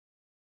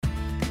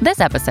This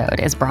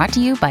episode is brought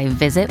to you by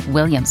Visit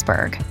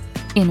Williamsburg.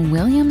 In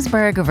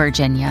Williamsburg,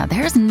 Virginia,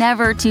 there's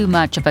never too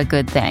much of a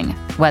good thing.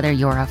 Whether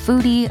you're a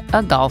foodie,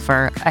 a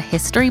golfer, a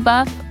history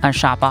buff, a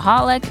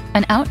shopaholic,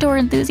 an outdoor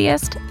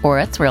enthusiast, or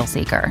a thrill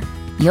seeker,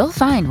 you'll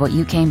find what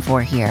you came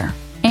for here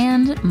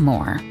and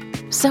more.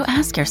 So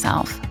ask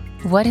yourself,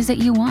 what is it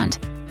you want?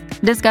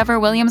 Discover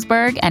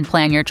Williamsburg and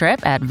plan your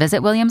trip at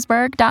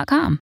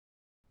visitwilliamsburg.com.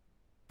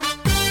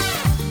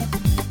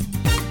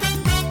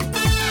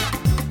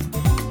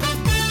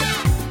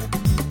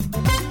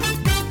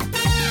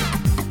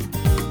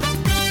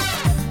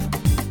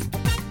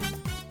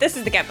 This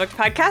is the Get Booked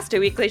Podcast, a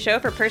weekly show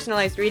for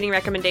personalized reading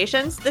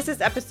recommendations. This is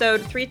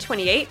episode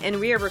 328, and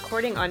we are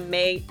recording on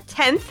May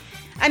 10th.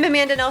 I'm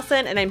Amanda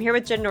Nelson, and I'm here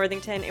with Jen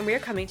Northington, and we are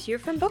coming to you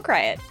from Book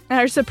Riot.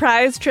 Our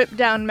surprise trip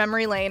down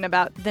memory lane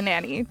about the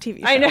Nanny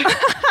TV show. I know.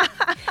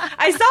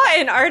 I saw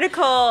an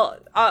article,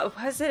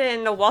 was it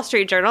in the Wall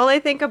Street Journal, I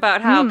think,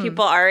 about how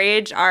people our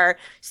age are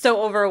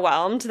so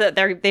overwhelmed that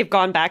they've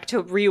gone back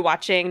to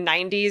rewatching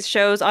 90s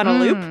shows on a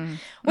loop,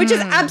 which is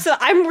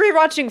absolutely... I'm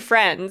rewatching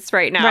Friends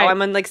right now. Right.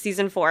 I'm on,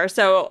 season 4,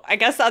 so I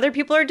guess other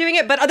people are doing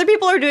it, but other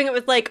people are doing it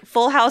with,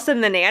 Full House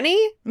and The Nanny.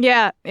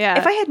 Yeah, yeah.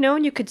 If I had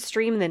known you could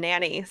stream The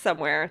Nanny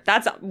somewhere,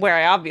 that's where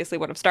I obviously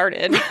would have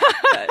started.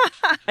 But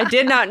I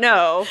did not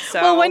know,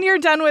 so... Well, when you're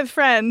done with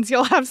Friends,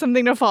 you'll have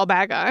something to fall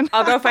back on.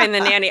 I'll go find The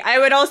Nanny. I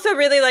would also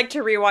really like to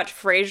rewatch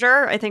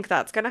Frasier. I think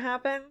that's going to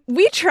happen.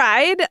 We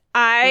tried.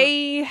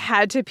 I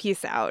had to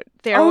peace out.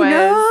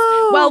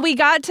 No. Well, we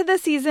got to the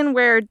season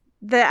where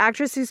the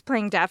actress who's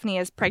playing Daphne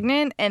is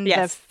pregnant, and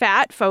the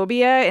fat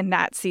phobia in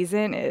that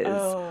season is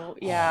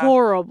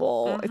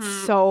horrible. Mm-hmm. It's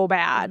so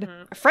bad.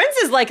 Mm-hmm. Friends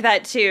is like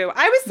that, too.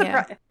 I was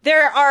surprised. Yeah.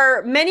 There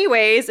are many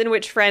ways in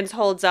which Friends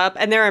holds up,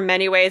 and there are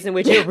many ways in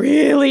which it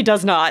really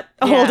does not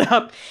hold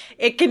up.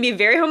 It can be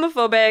very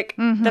homophobic.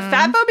 Mm-hmm. The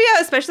fat phobia,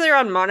 especially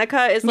around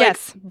Monica, is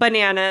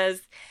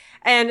bananas.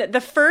 And the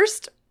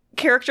first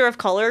character of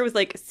color was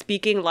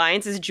speaking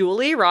lines is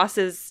Julie,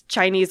 Ross's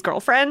Chinese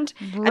girlfriend.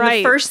 Right. And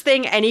the first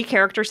thing any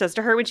character says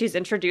to her when she's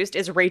introduced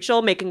is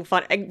Rachel making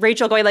fun,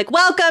 Rachel going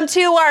welcome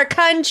to our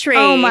country.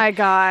 Oh my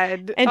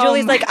God. And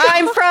Julie's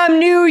I'm from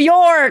New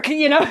York,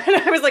 And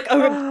I was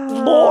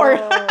oh Lord.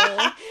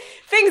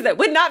 Things that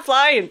would not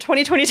fly in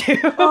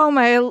 2022. Oh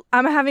my,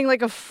 I'm having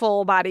a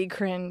full body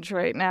cringe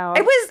right now.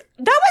 That was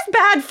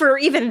bad for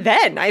even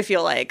then, I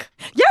feel like.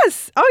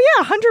 Yes. Oh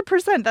yeah,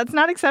 100%. That's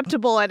not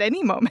acceptable at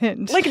any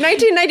moment.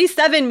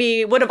 1997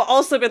 me would have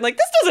also been this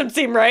doesn't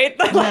seem right.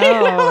 That's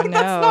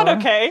not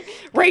okay.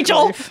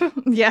 Rachel.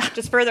 Yeah.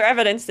 Just further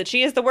evidence that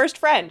she is the worst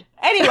friend.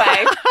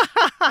 Anyway.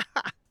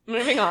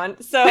 Moving on.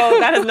 So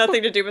that has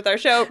nothing to do with our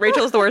show.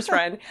 Rachel's the worst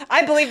friend.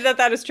 I believe that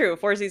is true.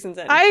 4 seasons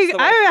in.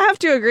 I have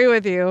to agree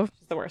with you.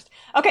 She's the worst.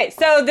 Okay,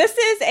 so this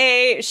is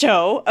a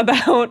show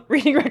about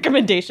reading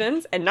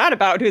recommendations and not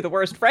about who the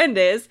worst friend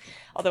is,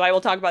 although I will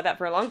talk about that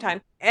for a long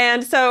time.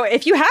 And so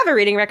if you have a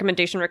reading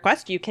recommendation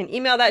request, you can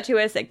email that to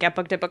us at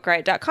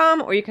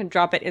getbookedatbookriot.com, or you can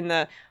drop it in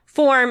the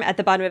form at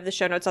the bottom of the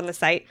show notes on the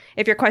site.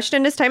 If your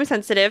question is time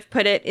sensitive,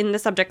 put it in the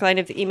subject line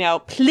of the email,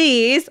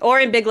 please, or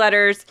in big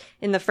letters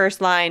in the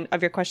first line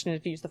of your question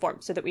if you use the form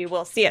so that we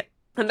will see it.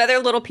 Another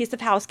little piece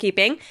of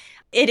housekeeping.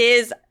 It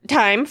is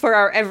time for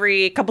our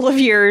every couple of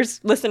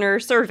years listener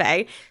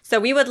survey. So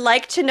we would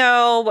like to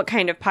know what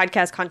kind of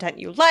podcast content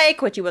you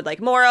like, what you would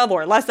like more of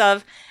or less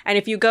of. And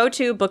if you go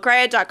to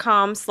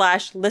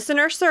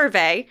bookriot.com/listener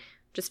survey,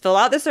 just fill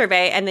out the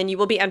survey, and then you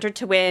will be entered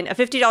to win a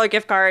 $50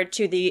 gift card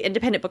to the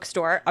independent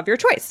bookstore of your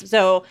choice.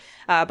 So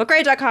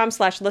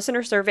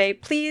bookriot.com/listener survey,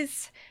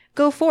 please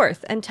go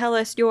forth and tell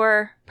us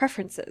your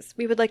preferences.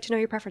 We would like to know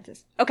your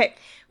preferences. Okay,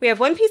 we have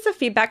one piece of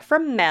feedback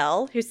from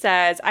Mel, who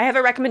says, I have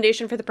a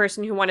recommendation for the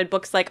person who wanted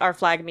books like Our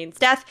Flag Means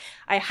Death.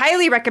 I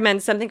highly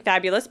recommend Something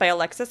Fabulous by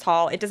Alexis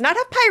Hall. It does not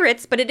have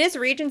pirates, but it is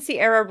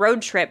Regency-era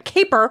road trip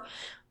caper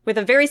with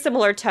a very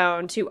similar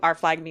tone to Our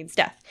Flag Means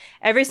Death.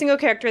 Every single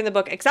character in the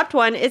book, except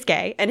one, is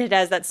gay, and it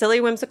has that silly,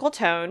 whimsical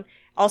tone.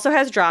 Also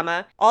has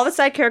drama. All the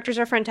side characters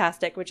are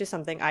fantastic, which is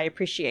something I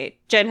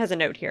appreciate. Jen has a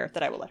note here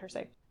that I will let her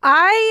say.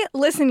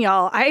 Listen,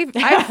 y'all, I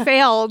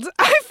failed.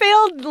 I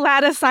failed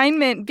that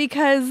assignment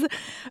because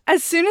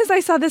as soon as I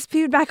saw this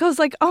feedback, I was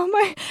like, oh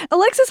my,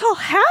 Alexis Hall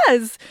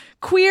has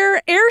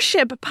queer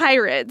airship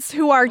pirates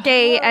who are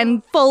gay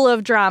and full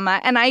of drama.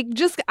 And I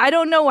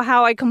don't know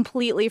how I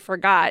completely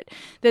forgot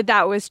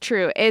that was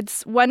true.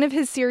 It's one of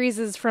his series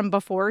is from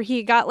before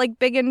he got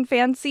big and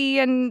fancy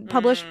and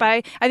published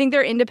by, I think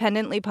they're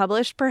independently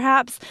published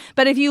perhaps.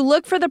 But if you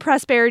look for the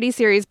Prosperity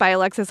series by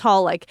Alexis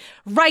Hall,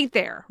 right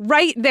there,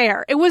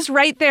 it was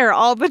right there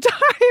all the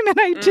time. And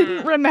I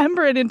didn't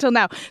remember it until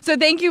now. So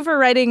thank you for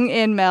writing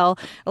in, Mel.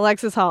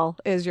 Alexis Hall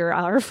is your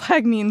Our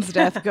Flag Means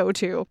Death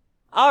go-to.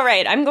 All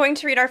right, I'm going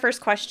to read our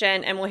first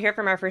question, and we'll hear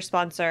from our first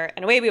sponsor,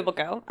 and away we will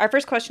go. Our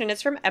first question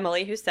is from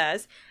Emily, who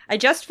says, I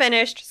just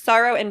finished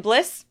Sorrow and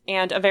Bliss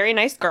and A Very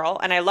Nice Girl,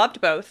 and I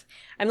loved both.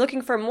 I'm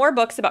looking for more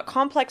books about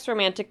complex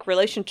romantic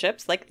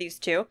relationships like these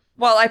two.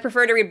 While I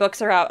prefer to read books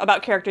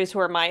about characters who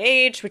are my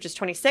age, which is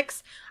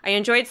 26, I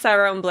enjoyed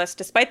Sorrow and Bliss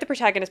despite the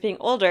protagonist being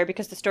older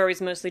because the story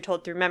is mostly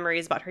told through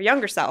memories about her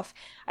younger self.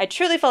 I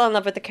truly fell in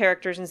love with the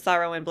characters in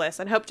Sorrow and Bliss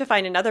and hope to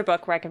find another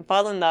book where I can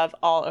fall in love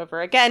all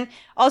over again.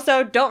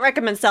 Also, don't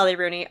recommend Sally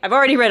Rooney. I've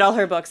already read all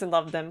her books and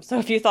loved them, so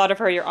if you thought of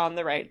her, you're on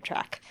the right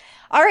track.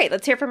 All right,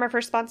 let's hear from our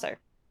first sponsor.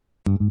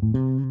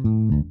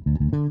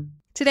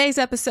 Today's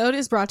episode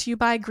is brought to you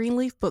by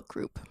Greenleaf Book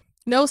Group.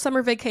 No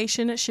summer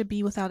vacation should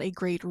be without a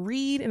great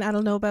read, and I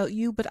don't know about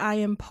you, but I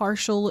am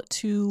partial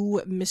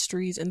to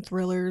mysteries and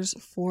thrillers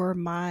for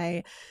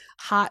my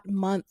hot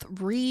month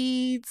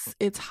reads.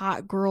 It's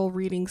hot girl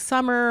reading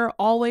summer,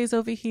 always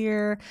over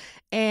here.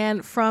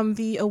 And from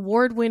the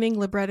award-winning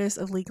librettist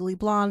of Legally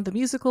Blonde, the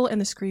musical,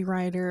 and the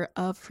screenwriter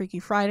of Freaky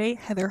Friday,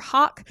 Heather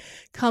Hach,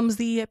 comes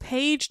the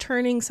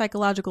page-turning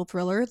psychological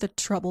thriller, The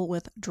Trouble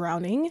with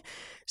Drowning.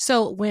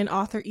 So when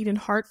author Eden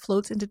Hart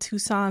floats into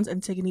Tucson's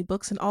Antigone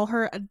Books in all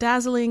her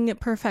dazzling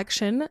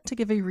perfection to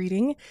give a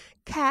reading,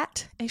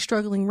 Kat, a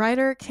struggling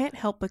writer, can't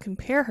help but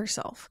compare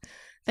herself.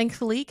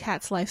 Thankfully,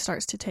 Kat's life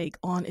starts to take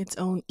on its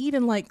own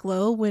Eden-like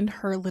glow when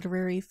her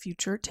literary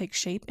future takes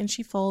shape and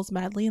she falls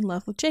madly in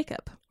love with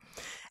Jacob.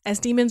 As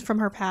demons from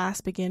her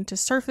past begin to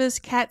surface,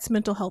 Kat's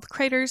mental health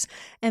craters,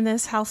 and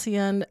this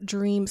halcyon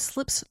dream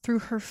slips through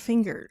her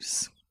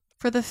fingers.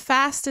 For the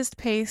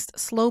fastest-paced,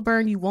 slow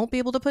burn you won't be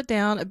able to put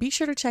down, be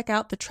sure to check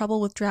out The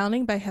Trouble with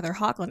Drowning by Heather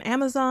Hach on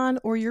Amazon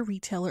or your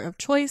retailer of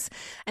choice.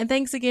 And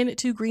thanks again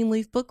to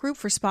Greenleaf Book Group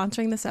for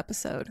sponsoring this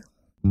episode.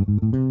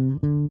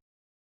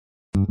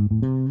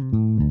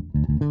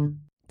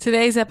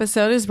 Today's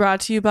episode is brought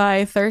to you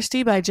by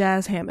Thirsty by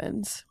Jazz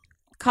Hammonds.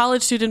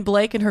 College student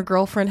Blake and her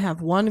girlfriend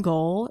have one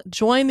goal: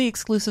 join the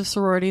exclusive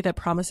sorority that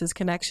promises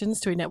connections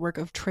to a network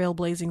of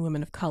trailblazing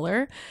women of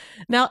color.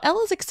 Now,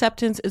 Ella's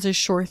acceptance is a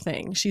sure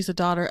thing. She's a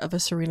daughter of a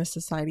Serena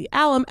Society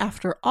alum.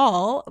 After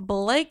all,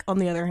 Blake, on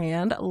the other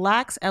hand,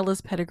 lacks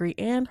Ella's pedigree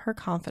and her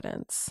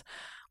confidence.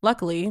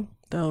 Luckily,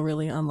 though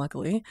really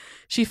unluckily,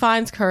 she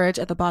finds courage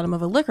at the bottom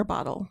of a liquor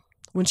bottle.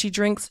 When she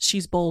drinks,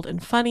 she's bold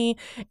and funny,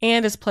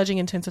 and as pledging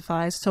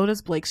intensifies, so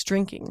does Blake's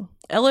drinking.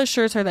 Ella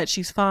assures her that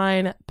she's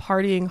fine,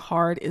 partying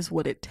hard is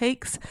what it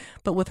takes,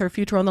 but with her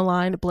future on the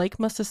line, Blake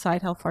must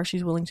decide how far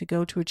she's willing to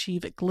go to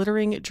achieve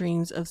glittering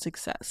dreams of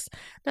success.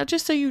 Now,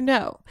 just so you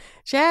know,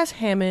 Jazz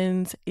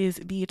Hammonds is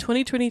the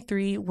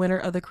 2023 winner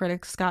of the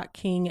Coretta Scott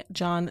King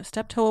John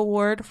Steptoe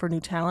Award for New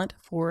Talent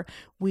for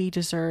We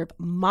Deserve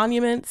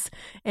Monuments,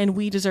 and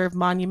We Deserve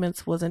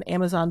Monuments was an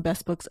Amazon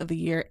Best Books of the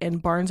Year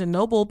and Barnes &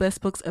 Noble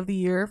Best Books of the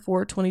Year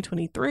for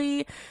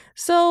 2023,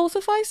 so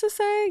suffice to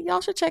say,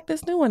 y'all should check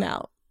this new one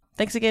out.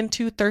 Thanks again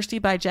to Thirsty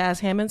by Jazz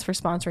Hammonds for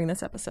sponsoring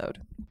this episode.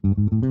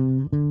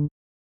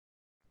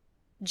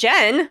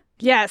 Jen?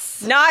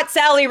 Yes. Not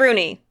Sally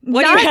Rooney.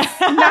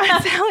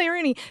 Not Sally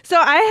Rooney. So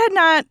I had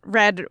not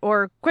read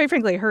or, quite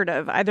frankly, heard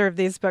of either of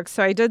these books.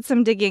 So I did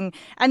some digging.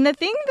 And the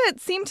thing that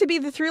seemed to be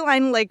the through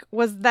line,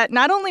 was that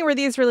not only were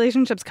these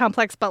relationships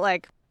complex,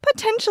 but,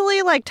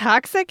 potentially,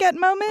 toxic at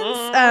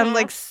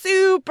moments.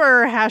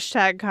 Super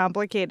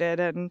 #complicated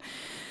and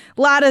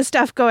a lot of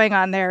stuff going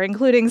on there,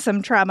 including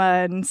some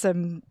trauma and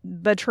some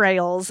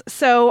betrayals.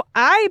 So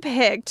I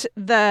picked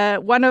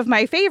one of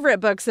my favorite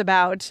books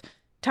about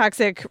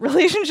toxic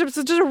relationships,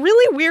 which is a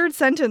really weird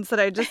sentence that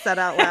I just said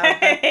out loud.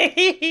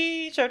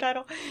 Show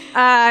title.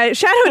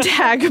 Shadow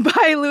Tag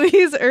by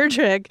Louise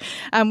Erdrich,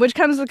 which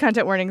comes with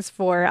content warnings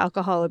for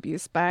alcohol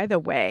abuse, by the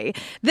way.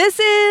 This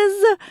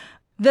is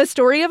the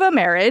story of a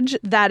marriage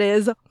that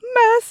is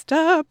messed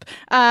up.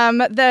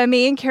 The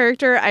main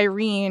character,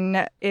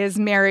 Irene, is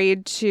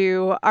married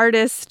to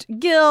artist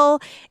Gil,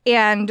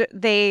 and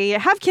they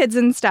have kids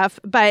and stuff,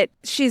 but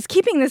she's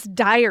keeping this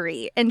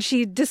diary, and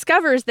she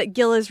discovers that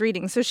Gil is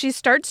reading. So she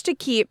starts to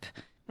keep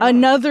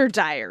another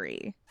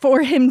diary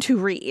for him to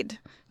read,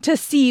 to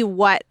see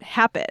what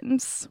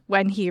happens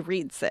when he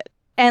reads it.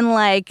 And,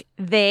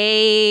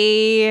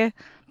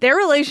 their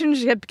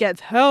relationship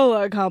gets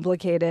hella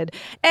complicated.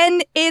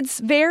 And it's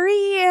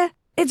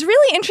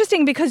really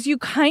interesting because you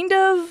kind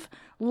of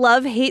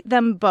love-hate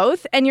them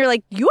both. And you're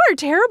like, you are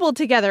terrible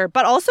together.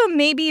 But also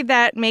maybe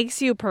that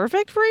makes you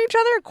perfect for each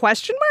other? ?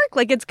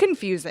 It's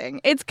confusing.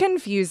 It's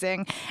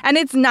confusing. And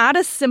it's not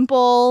a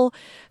simple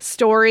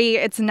story.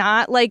 It's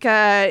not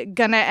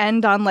gonna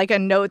end on a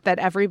note that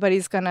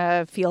everybody's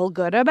gonna feel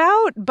good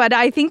about. But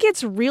I think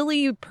it's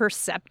really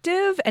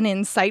perceptive and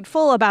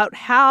insightful about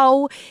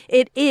how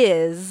it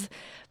is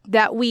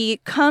that we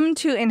come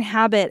to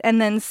inhabit and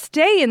then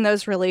stay in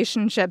those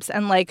relationships,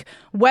 and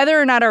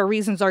whether or not our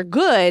reasons are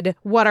good,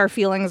 what our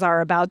feelings are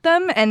about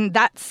them. And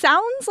that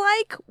sounds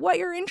like what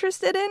you're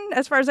interested in,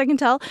 as far as I can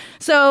tell.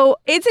 So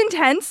it's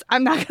intense.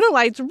 I'm not going to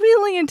lie. It's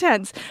really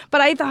intense. But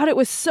I thought it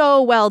was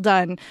so well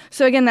done.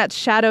 So again, that's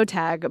Shadow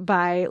Tag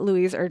by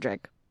Louise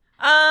Erdrich.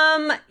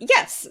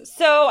 Yes.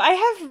 So I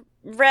have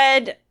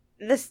read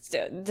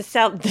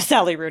the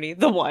Sally Rooney,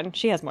 the one.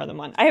 She has more than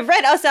one. I have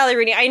read Sally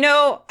Rooney. I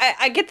know,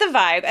 I get the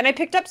vibe. And I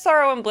picked up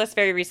Sorrow and Bliss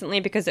very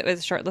recently because it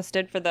was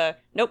shortlisted for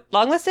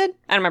longlisted?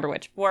 I don't remember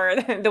which, for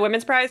the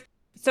Women's Prize.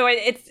 So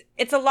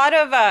it's a lot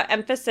of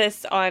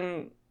emphasis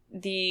on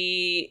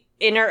the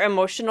inner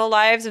emotional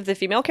lives of the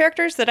female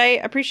characters that I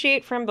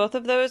appreciate from both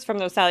of those, from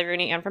those Sally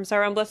Rooney and from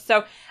Sorrow & Bliss.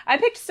 So I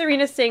picked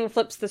Serena Singh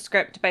Flips the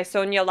Script by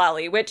Sonia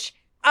Lally, which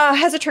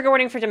has a trigger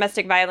warning for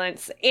domestic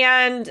violence.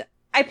 And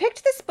I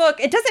picked this book.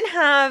 It doesn't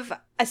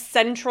have a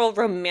central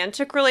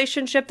romantic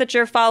relationship that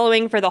you're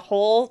following for the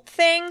whole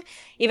thing,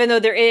 even though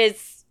there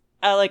is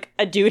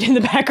a dude in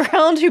the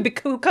background who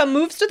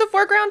moves to the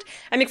foreground.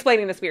 I'm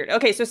explaining this weird.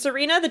 Okay, so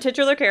Serena, the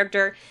titular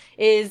character,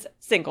 is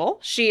single.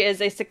 She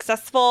is a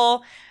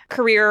successful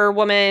career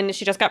woman.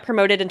 She just got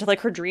promoted into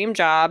her dream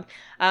job.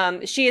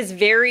 She is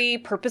very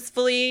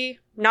purposefully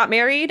not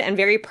married and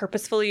very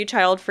purposefully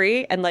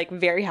child-free and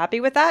very happy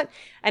with that.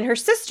 And her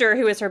sister,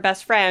 who is her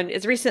best friend,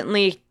 is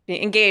recently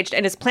engaged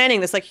and is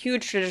planning this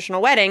huge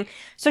traditional wedding.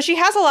 So she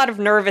has a lot of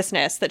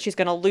nervousness that she's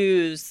going to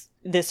lose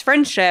this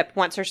friendship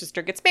once her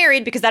sister gets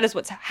married, because that is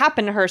what's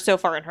happened to her so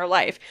far in her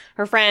life.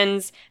 Her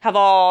friends have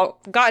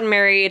all gotten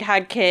married,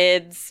 had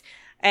kids,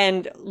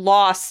 and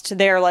lost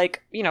their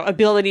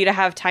ability to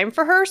have time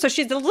for her. So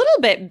she's a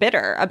little bit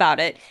bitter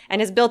about it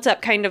and has built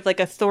up kind of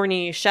a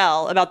thorny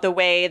shell about the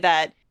way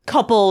that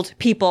coupled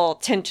people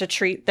tend to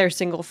treat their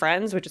single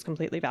friends, which is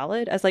completely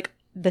valid. As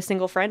the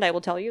single friend, I will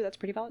tell you, that's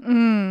pretty valid.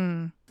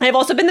 I've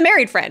also been the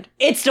married friend.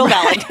 It's still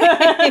valid.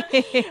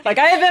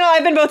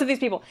 I've been both of these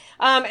people.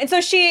 And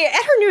so she, at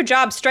her new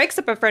job, strikes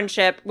up a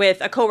friendship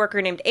with a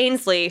coworker named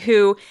Ainsley,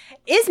 who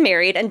is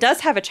married and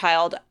does have a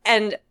child,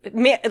 and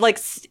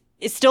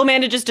still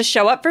manages to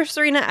show up for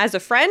Serena as a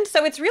friend.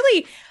 So it's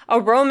really a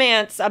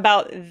romance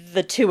about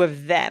the two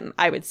of them,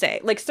 I would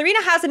say.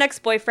 Serena has an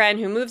ex-boyfriend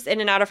who moves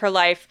in and out of her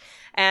life,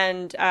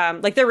 and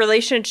their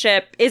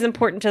relationship is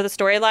important to the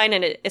storyline,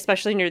 and it,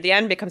 especially near the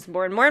end, becomes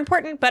more and more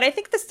important. But I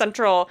think the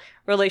central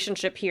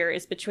relationship here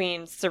is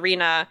between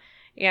Serena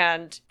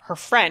and her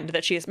friend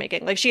that she is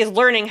making. She is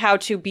learning how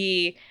to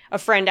be a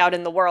friend out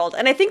in the world.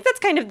 And I think that's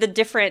kind of the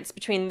difference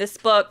between this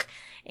book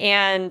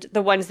and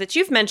the ones that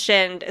you've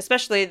mentioned,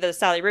 especially the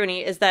Sally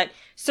Rooney, is that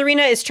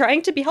Serena is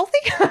trying to be healthy.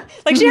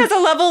 She has a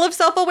level of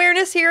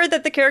self-awareness here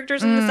that the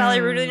characters in the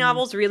Sally Rooney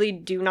novels really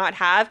do not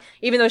have,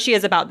 even though she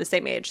is about the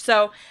same age.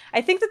 So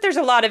I think that there's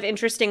a lot of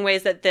interesting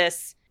ways that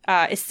this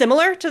is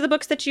similar to the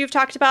books that you've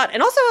talked about,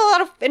 and also a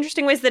lot of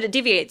interesting ways that it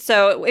deviates.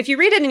 So if you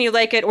read it and you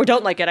like it or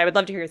don't like it, I would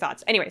love to hear your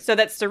thoughts. Anyway, so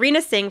that's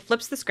Serena Singh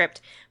Flips the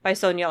Script by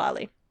Sonia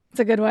Lally. It's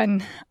a good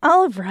one.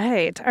 All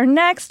right. Our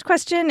next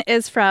question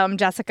is from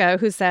Jessica,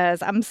 who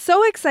says, I'm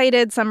so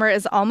excited summer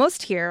is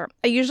almost here.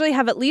 I usually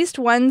have at least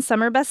one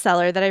summer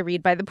bestseller that I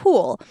read by the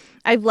pool.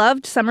 I've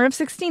loved Summer of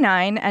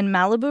 '69 and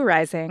Malibu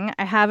Rising.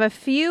 I have a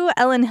few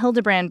Ellen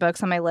Hildebrand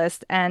books on my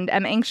list and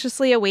am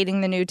anxiously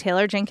awaiting the new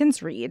Taylor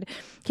Jenkins read.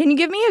 Can you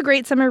give me a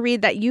great summer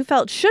read that you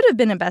felt should have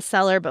been a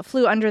bestseller but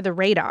flew under the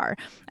radar?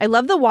 I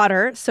love the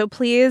water, so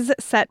please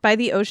set by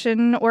the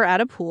ocean or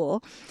at a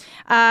pool.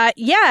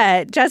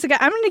 Yeah, Jessica,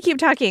 I'm going to keep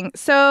talking.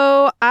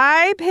 So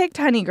I picked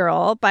Honey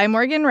Girl by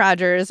Morgan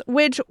Rogers,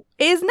 which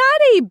is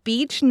not a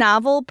beach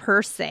novel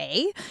per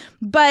se,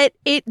 but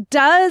it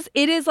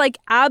is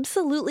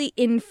absolutely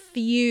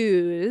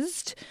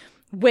infused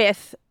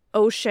with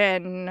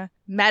ocean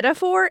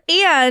metaphor,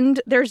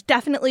 and there's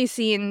definitely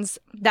scenes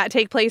that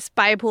take place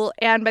by a pool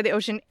and by the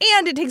ocean,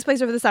 and it takes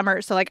place over the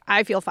summer. So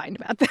I feel fine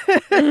about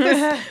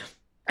this.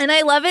 And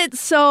I love it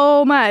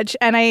so much,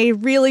 and I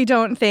really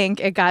don't think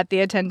it got the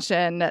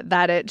attention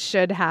that it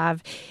should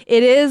have.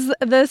 It is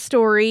the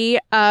story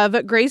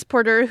of Grace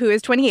Porter, who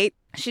is 28.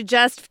 She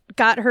just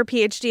got her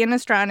PhD in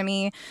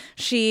astronomy.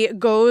 She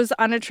goes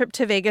on a trip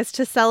to Vegas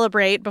to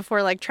celebrate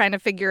before trying to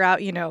figure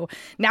out,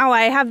 now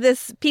I have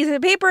this piece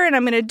of paper and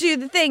I'm going to do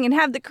the thing and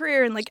have the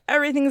career and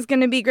everything's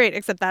going to be great,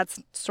 except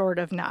that's sort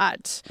of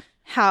not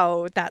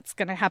how that's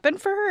going to happen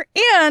for her.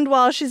 And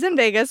while she's in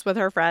Vegas with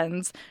her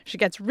friends, she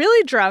gets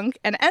really drunk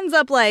and ends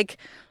up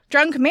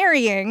drunk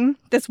marrying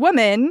this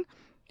woman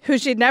who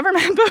she'd never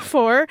met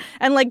before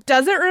and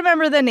doesn't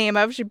remember the name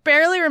of. She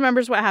barely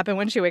remembers what happened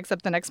when she wakes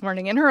up the next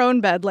morning in her own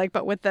bed,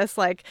 but with this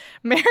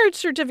marriage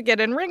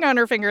certificate and ring on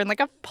her finger and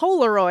a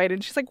Polaroid.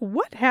 And she's like,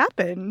 what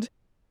happened?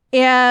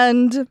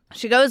 And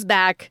she goes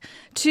back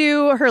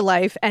to her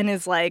life and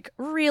is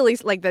really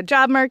the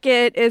job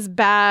market is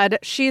bad.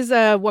 She's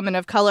a woman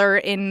of color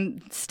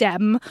in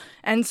STEM.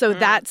 And so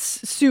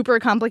that's super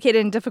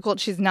complicated and difficult.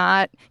 She's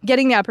not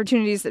getting the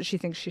opportunities that she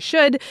thinks she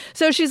should.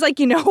 So she's like,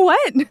 you know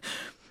what?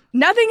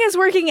 Nothing is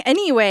working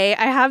anyway.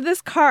 I have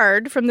this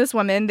card from this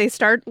woman. They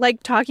start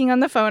talking on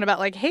the phone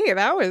about hey,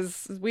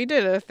 we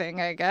did a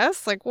thing, I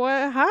guess.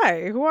 What?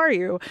 Hi, who are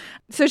you?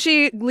 So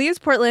she leaves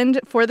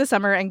Portland for the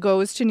summer and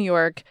goes to New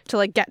York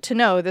to get to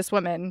know this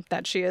woman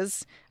that she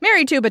is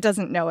married to but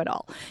doesn't know at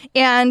all.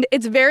 And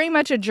it's very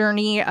much a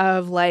journey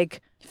of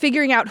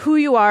figuring out who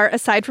you are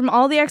aside from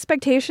all the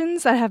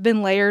expectations that have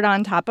been layered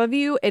on top of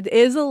you. It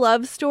is a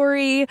love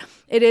story.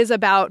 It is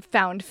about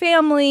found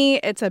family.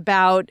 It's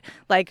about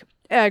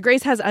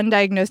Grace has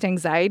undiagnosed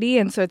anxiety,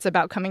 and so it's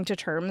about coming to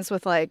terms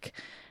with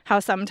how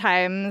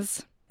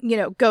sometimes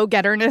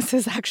go-getterness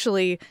is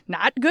actually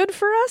not good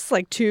for us,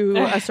 like to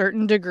a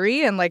certain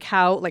degree, and like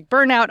how like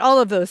burnout, all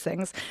of those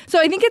things. So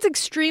I think it's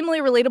extremely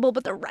relatable,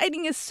 but the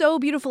writing is so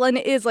beautiful, and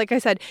it is, like I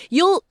said,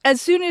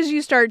 as soon as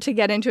you start to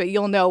get into it,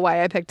 you'll know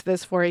why I picked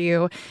this for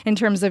you in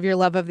terms of your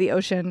love of the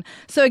ocean.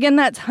 So again,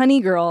 that's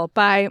Honey Girl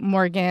by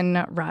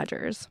Morgan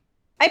Rogers.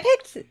 I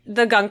picked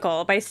The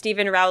Guncle by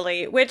Stephen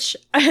Rowley, which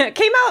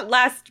came out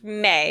last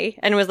May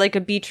and was like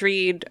a beach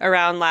read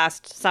around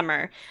last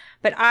summer.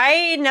 But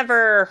I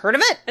never heard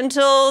of it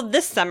until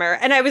this summer.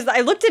 And I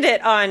looked at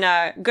it on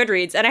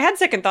Goodreads, and I had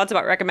second thoughts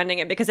about recommending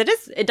it because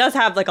it does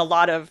have like a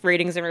lot of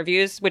ratings and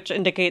reviews, which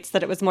indicates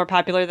that it was more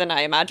popular than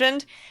I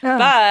imagined. Oh.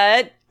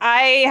 But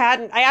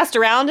I asked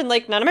around, and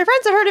like none of my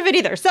friends have heard of it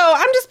either. So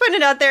I'm just putting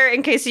it out there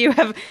in case you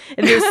have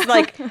this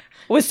like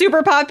was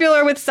super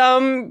popular with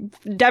some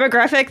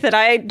demographic that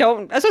I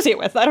don't associate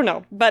with. I don't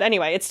know. But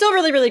anyway, it's still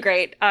really, really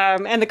great.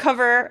 And the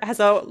cover has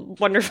a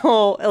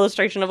wonderful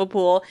illustration of a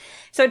pool.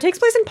 So it takes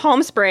place in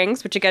Palm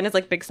Springs, which again is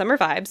like big summer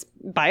vibes,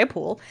 by a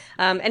pool.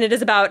 And it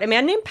is about a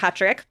man named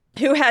Patrick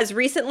who has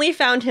recently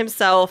found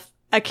himself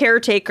a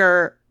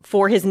caretaker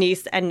for his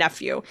niece and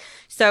nephew.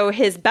 So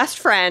his best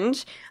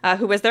friend,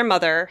 who was their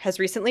mother, has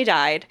recently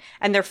died.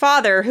 And their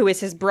father, who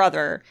is his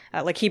brother,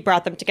 like he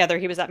brought them together.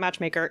 He was that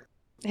matchmaker.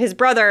 His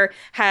brother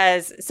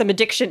has some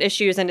addiction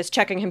issues and is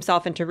checking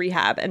himself into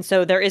rehab. And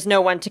so there is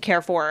no one to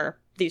care for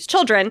these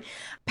children.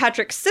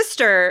 Patrick's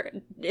sister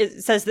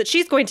says that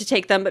she's going to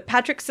take them, but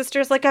Patrick's sister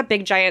is like a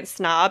big giant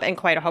snob and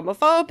quite a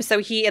homophobe. So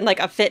he, in like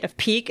a fit of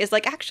pique, is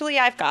like, actually,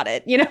 I've got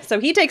it.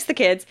 So he takes the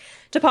kids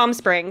to Palm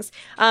Springs.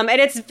 And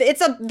it's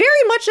a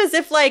very much as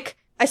if like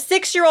a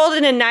 6-year-old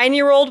and a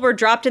 9-year-old were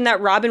dropped in that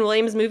Robin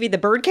Williams movie, The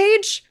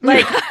Birdcage.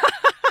 Like,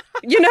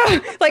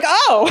 like,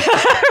 oh,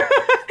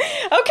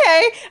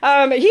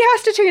 okay. He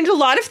has to change a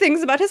lot of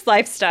things about his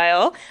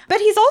lifestyle, but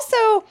he's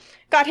also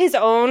got his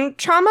own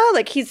trauma.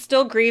 Like he's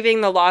still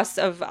grieving the loss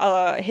of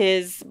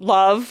his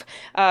love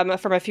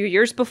from a few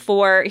years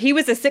before. He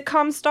was a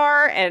sitcom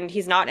star and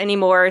he's not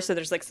anymore. So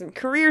there's like some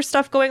career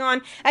stuff going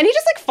on. And he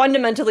just like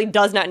fundamentally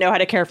does not know how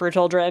to care for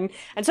children.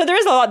 And so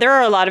there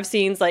are a lot of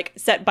scenes like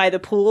set by the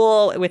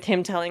pool with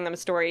him telling them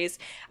stories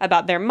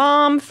about their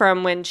mom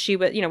from when she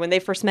was, when they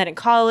first met in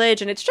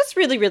college. And it's just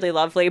really, really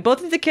lovely.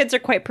 Both of the kids are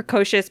quite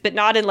precocious, but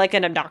not in like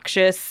an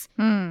obnoxious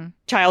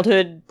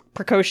childhood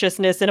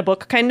precociousness in a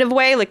book kind of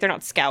way. Like they're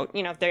not scout,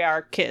 they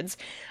are kids.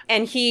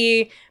 And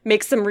he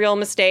makes some real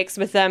mistakes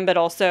with them, but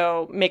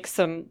also makes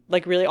some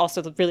like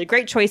really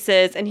great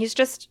choices. And he's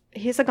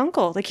a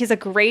gunkle. Like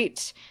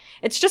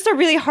it's just a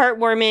really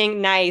heartwarming,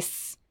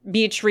 nice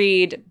beach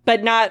read,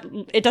 but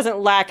it doesn't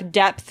lack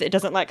depth. It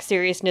doesn't lack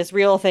seriousness.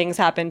 Real things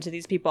happen to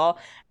these people,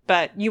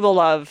 but you will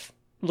love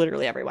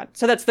literally everyone.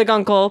 So that's The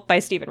Guncle by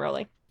Stephen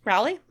Rowley.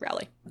 Rowley?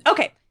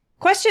 Okay.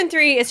 Question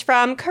 3 is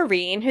from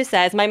Kareen, who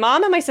says, my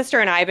mom and my sister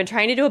and I have been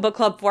trying to do a book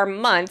club for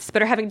months,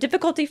 but are having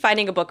difficulty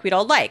finding a book we'd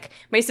all like.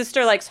 My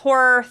sister likes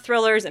horror,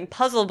 thrillers, and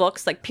puzzle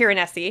books like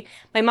Piranesi.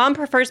 My mom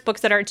prefers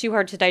books that aren't too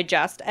hard to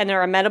digest and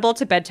are amenable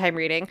to bedtime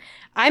reading.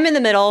 I'm in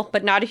the middle,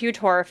 but not a huge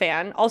horror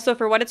fan. Also,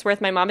 for what it's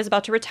worth, my mom is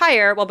about to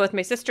retire, while both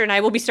my sister and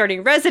I will be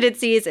starting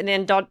residencies in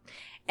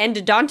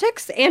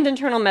endodontics and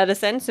internal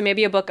medicine, so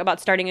maybe a book about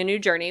starting a new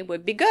journey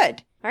would be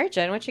good. All right,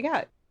 Jen, what you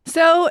got?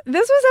 So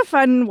this was a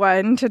fun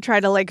one to try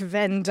to like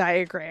Venn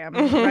diagram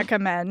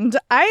recommend.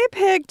 I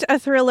picked a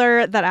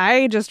thriller that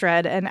I just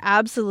read and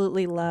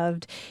absolutely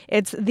loved.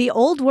 It's The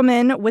Old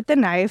Woman with the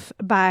Knife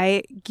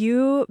by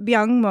Gyu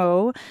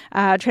Byung-mo,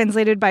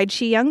 translated by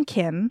Chi Young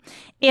Kim.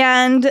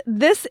 And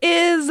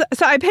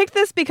so I picked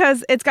this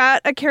because it's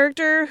got a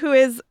character who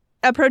is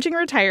approaching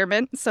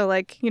retirement. So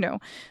like,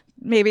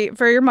 maybe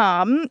for your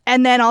mom.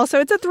 And then also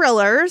it's a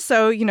thriller.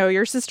 So,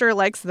 your sister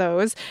likes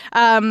those.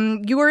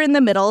 You are in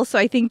the middle. So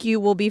I think you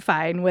will be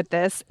fine with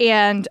this.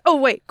 And,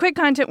 quick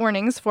content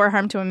warnings for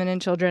harm to women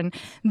and children.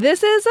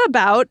 This is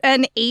about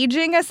an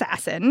aging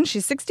assassin.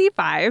 She's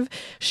 65.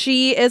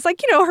 She is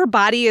like, her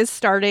body is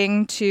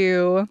starting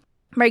to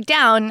break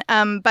down,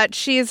 but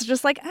she's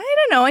just like, I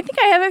don't know, I think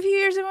I have a few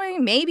years away,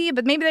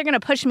 but maybe they're going to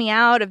push me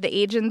out of the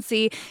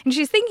agency. And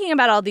she's thinking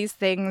about all these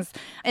things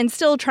and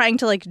still trying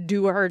to like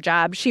do her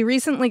job. She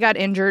recently got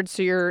injured,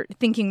 so you're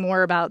thinking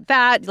more about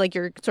that, like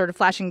you're sort of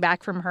flashing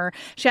back from her.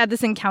 She had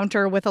this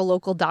encounter with a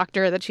local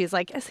doctor that she's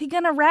like, is he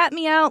going to rat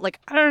me out? Like,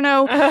 I don't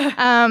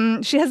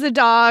know. She has a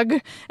dog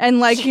and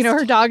like,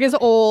 her dog is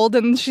old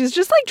and she's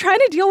just like trying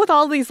to deal with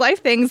all these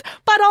life things,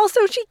 but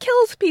also she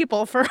kills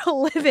people for a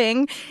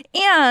living.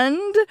 And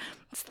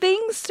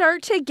things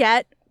start to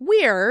get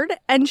weird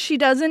and she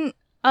doesn't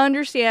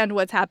understand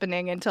what's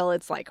happening until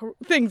it's like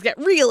things get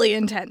really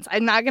intense.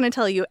 I'm not going to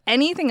tell you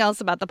anything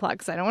else about the plot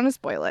because I don't want to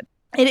spoil it.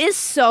 It is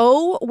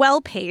so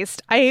well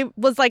paced. I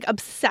was like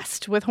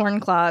obsessed with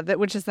Hornclaw,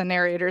 which is the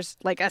narrator's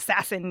like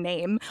assassin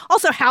name.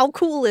 Also, how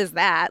cool is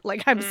that?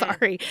 Like, I'm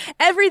sorry.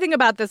 Everything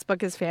about this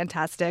book is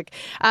fantastic.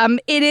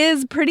 It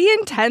is pretty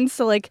intense.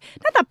 So like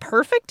not the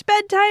perfect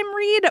bedtime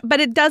read,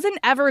 but it doesn't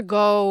ever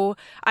go,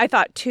 I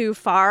thought, too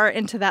far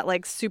into that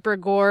like super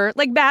gore.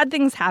 Like bad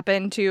things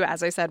happen to,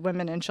 as I said,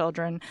 women and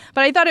children.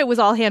 But I thought it was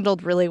all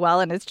handled really well.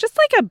 And it's just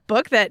like a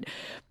book that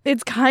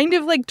it's kind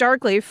of like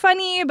darkly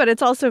funny, but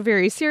it's also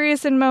very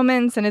serious in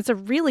moments, and it's a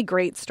really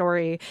great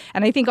story.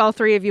 And I think all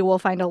three of you will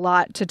find a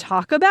lot to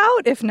talk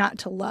about, if not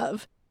to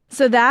love.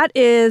 So that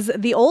is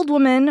The Old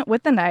Woman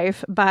with the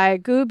Knife by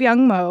Gu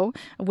Byung-mo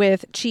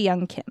with Chi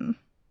Young Kim.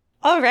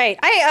 All right.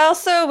 I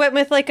also went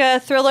with like a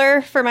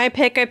thriller for my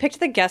pick. I picked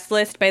The Guest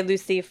List by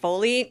Lucy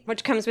Foley,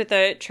 which comes with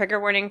a trigger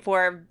warning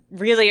for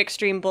really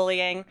extreme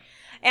bullying.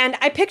 And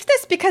I picked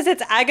this because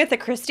it's Agatha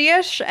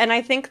Christie-ish, and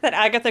I think that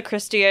Agatha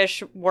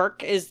Christie-ish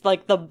work is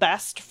like the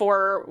best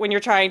for when you're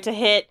trying to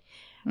hit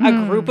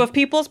a group of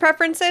people's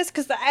preferences,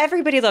 because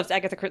everybody loves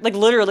Agatha Christie. Like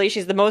literally,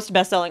 she's the most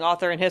best-selling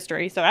author in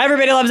history, so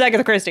everybody loves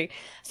Agatha Christie.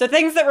 So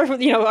things that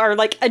were, are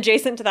like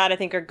adjacent to that, I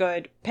think, are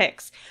good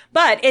picks.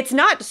 But it's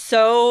not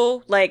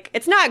so like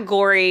it's not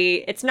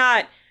gory. It's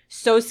not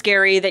so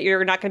scary that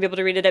you're not going to be able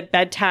to read it at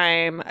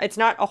bedtime. It's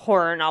not a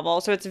horror novel,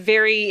 so it's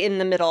very in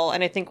the middle,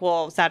 and I think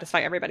will satisfy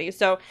everybody.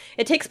 So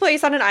it takes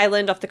place on an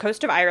island off the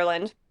coast of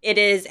Ireland. It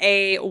is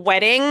a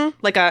wedding,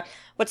 like a,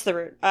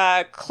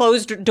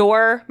 closed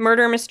door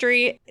murder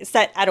mystery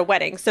set at a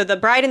wedding. So the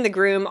bride and the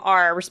groom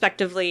are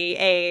respectively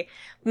a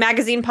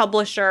magazine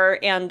publisher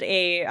and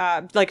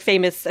a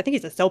famous, I think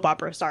he's a soap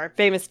opera star,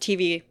 famous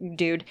TV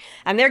dude,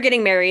 and they're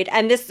getting married,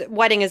 and this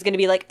wedding is going to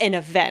be like an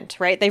event,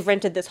 right? They've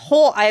rented this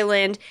whole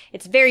island.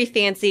 It's very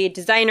fancy,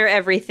 designer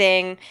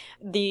everything.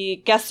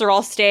 The guests are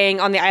all staying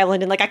on the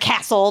island in like a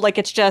castle, like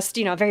it's just,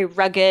 very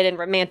rugged and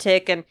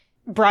romantic and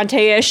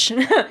Bronte-ish. And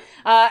then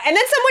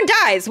someone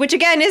dies, which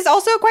again is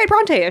also quite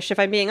Bronte-ish, if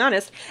I'm being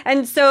honest.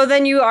 And so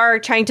then you are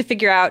trying to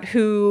figure out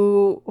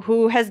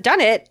who has done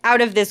it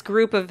out of this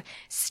group of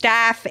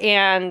staff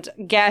and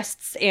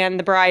guests and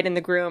the bride and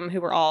the groom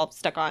who were all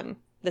stuck on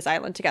this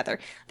island together.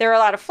 There are a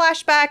lot of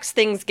flashbacks.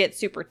 Things get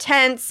super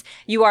tense.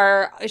 You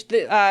are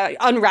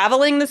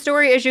unraveling the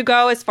story as you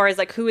go, as far as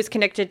like who is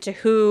connected to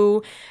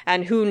who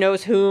and who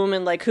knows whom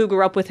and like who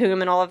grew up with whom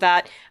and all of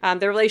that.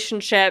 The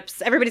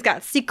relationships, everybody's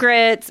got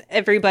secrets.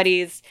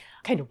 Everybody's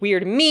kind of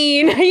weird and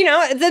mean,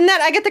 then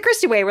that Agatha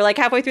Christie way, where like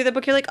halfway through the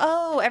book, you're like,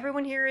 oh,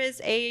 everyone here is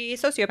a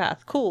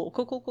sociopath.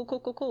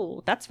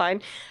 Cool. That's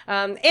fine.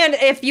 And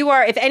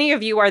if any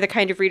of you are the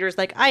kind of readers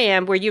like I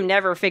am, where you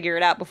never figure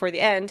it out before the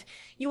end,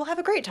 you will have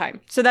a great time.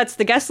 So that's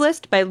The Guest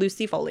List by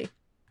Lucy Foley.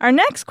 Our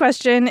next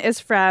question is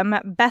from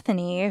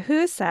Bethany,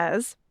 who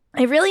says,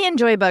 I really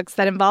enjoy books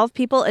that involve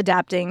people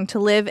adapting to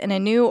live in a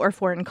new or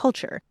foreign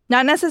culture.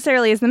 Not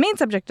necessarily as the main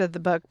subject of the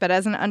book, but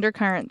as an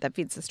undercurrent that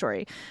feeds the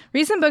story.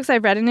 Recent books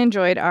I've read and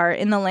enjoyed are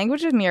In the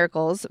Language of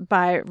Miracles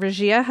by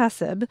Rajia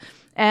Hasib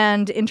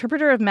and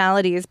Interpreter of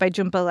Maladies by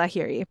Jhumpa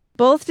Lahiri.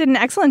 Both did an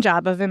excellent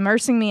job of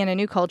immersing me in a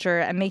new culture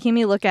and making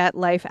me look at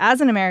life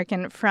as an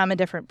American from a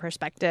different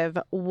perspective.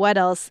 What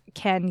else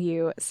can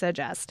you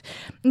suggest?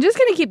 I'm just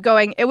going to keep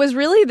going. It was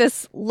really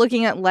this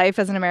looking at life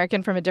as an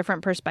American from a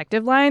different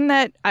perspective line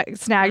that I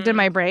snagged in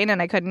my brain, and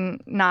I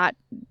couldn't not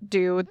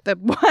do the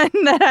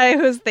one that I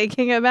was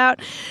thinking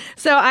about.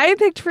 So I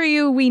picked for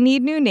you We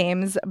Need New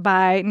Names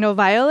by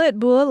NoViolet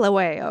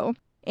Bulawayo.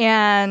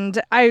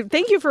 And I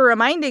thank you for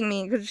reminding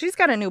me, because she's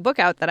got a new book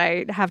out that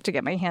I have to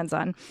get my hands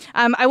on.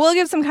 I will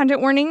give some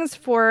content warnings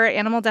for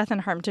animal death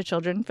and harm to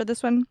children for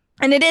this one.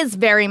 And it is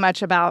very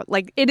much about,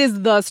 it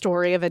is the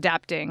story of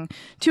adapting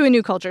to a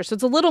new culture. So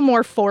it's a little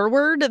more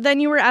forward than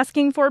you were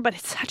asking for, but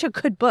it's such a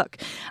good book.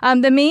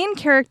 The main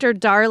character,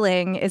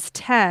 Darling, is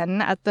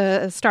 10 at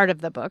the start of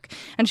the book.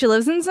 And she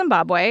lives in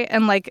Zimbabwe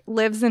and,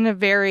 lives in a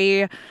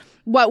very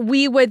what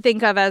we would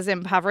think of as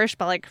impoverished,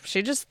 but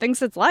she just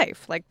thinks it's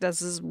life.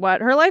 This is what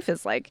her life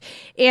is like.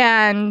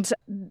 And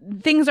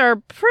things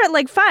are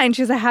fine.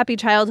 She has a happy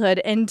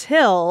childhood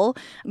until,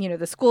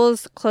 the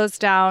schools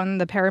closed down,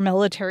 the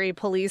paramilitary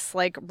police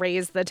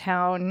raise the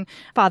town,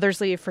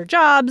 fathers leave for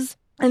jobs.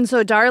 And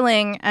so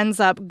Darling ends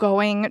up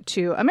going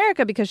to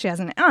America because she has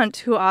an aunt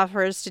who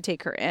offers to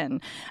take her in.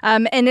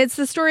 And it's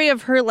the story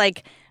of her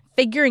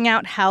figuring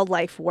out how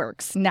life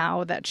works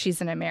now that she's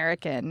an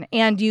American.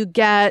 And you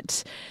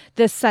get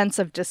this sense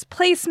of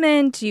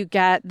displacement. You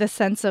get the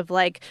sense of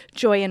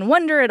joy and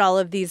wonder at all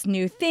of these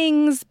new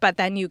things. But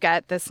then you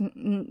get this,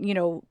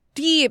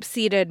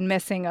 deep-seated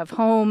missing of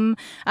home,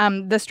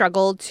 the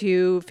struggle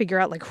to figure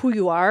out who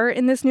you are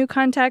in this new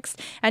context.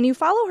 And you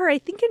follow her, I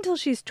think, until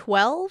she's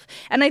 12.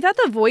 And I thought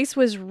the voice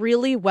was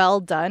really well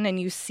done. And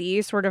you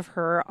see sort of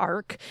her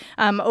arc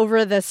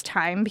over this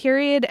time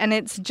period. And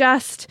it's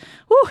just,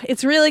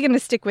 it's really going to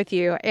stick with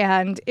you.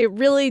 And it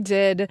really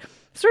did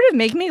sort of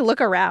make me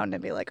look around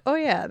and be like, oh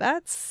yeah,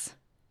 that's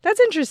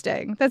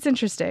interesting. That's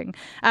interesting.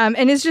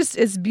 And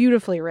it's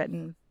beautifully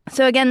written.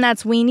 So again,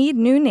 that's We Need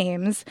New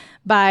Names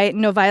by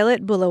NoViolet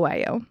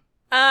Bulawayo.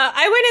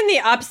 I went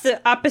in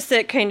the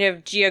opposite kind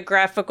of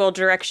geographical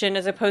direction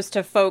as opposed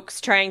to folks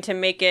trying to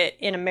make it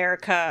in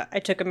America. I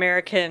took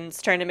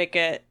Americans trying to make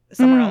it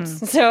somewhere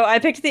else. So I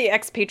picked The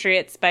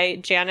Expatriates by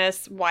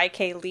Janice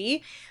Y.K.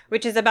 Lee,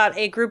 which is about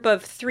a group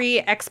of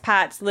 3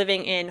 expats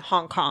living in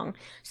Hong Kong.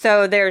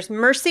 So there's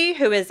Mercy,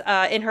 who is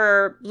in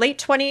her late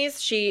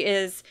 20s. She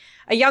is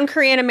a young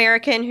Korean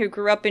American who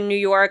grew up in New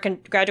York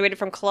and graduated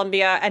from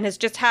Columbia and has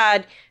just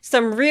had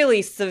some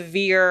really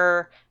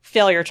severe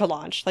failure to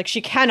launch. Like,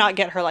 she cannot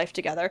get her life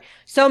together.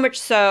 So much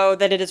so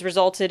that it has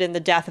resulted in the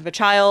death of a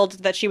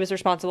child that she was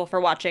responsible for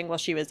watching while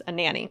she was a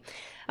nanny.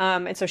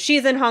 And so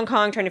she's in Hong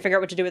Kong trying to figure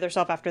out what to do with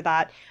herself after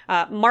that.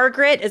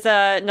 Margaret is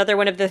another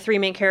one of the 3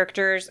 main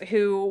characters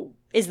who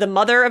is the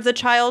mother of the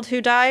child who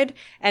died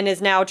and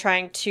is now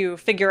trying to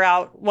figure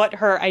out what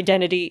her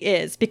identity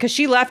is, because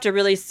she left a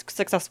really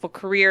successful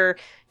career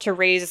to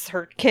raise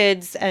her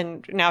kids,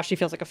 and now she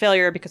feels like a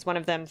failure because one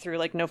of them, through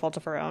like no fault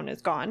of her own,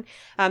 is gone.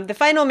 The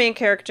final main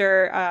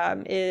character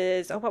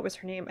is, what was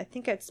her name? I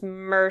think it's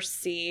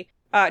Mercy.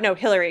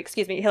 Hillary,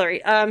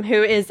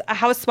 who is a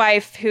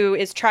housewife who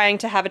is trying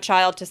to have a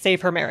child to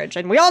save her marriage.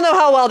 And we all know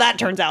how well that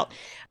turns out.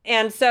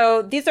 And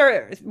so these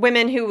are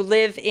women who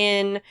live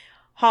in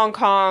Hong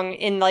Kong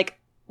in like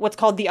what's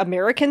called the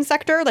American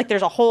sector. Like,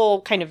 there's a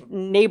whole kind of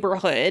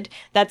neighborhood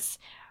that's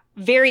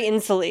very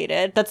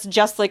insulated. That's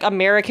just like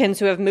Americans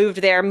who have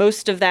moved there,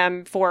 most of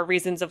them for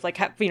reasons of like,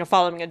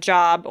 following a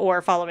job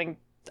or following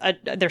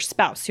their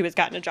spouse who has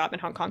gotten a job in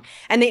Hong Kong.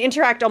 And they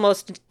interact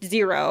almost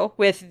zero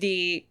with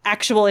the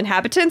actual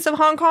inhabitants of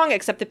Hong Kong,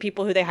 except the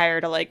people who they hire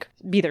to like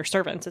be their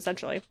servants,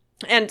 essentially.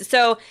 And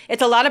so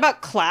it's a lot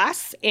about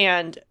class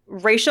and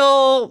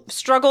racial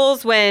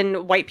struggles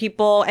when white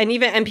people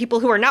and people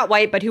who are not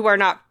white, but who are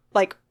not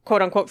like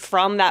quote unquote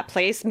from that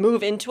place,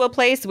 move into a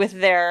place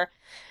with their,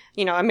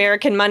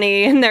 American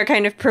money and their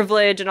kind of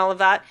privilege and all of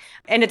that.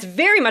 And it's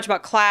very much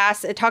about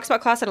class. It talks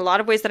about class in a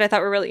lot of ways that I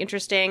thought were really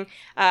interesting.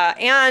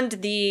 And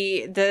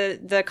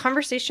the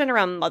conversation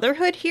around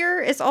motherhood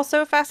here is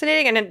also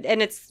fascinating.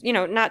 And it's,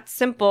 not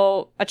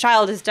simple. A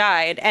child has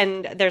died.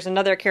 And there's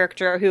another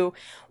character who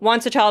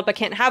wants a child but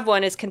can't have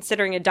one, is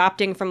considering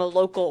adopting from a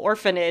local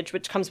orphanage,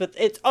 which comes with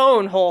its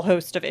own whole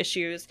host of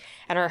issues.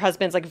 And her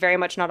husband's like very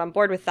much not on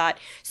board with that.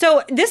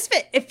 So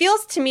it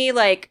feels to me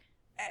like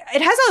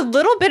it has a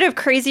little bit of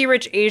Crazy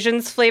Rich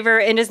Asians flavor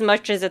in as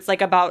much as it's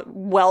like about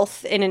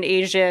wealth in an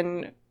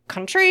Asian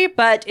country,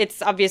 but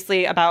it's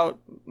obviously about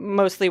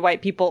mostly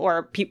white people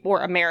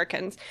or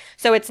Americans.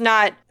 So it's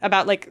not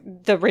about like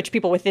the rich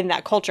people within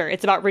that culture.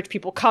 It's about rich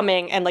people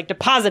coming and like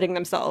depositing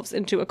themselves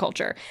into a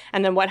culture.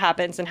 And then what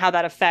happens and how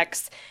that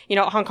affects,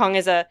 Hong Kong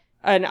is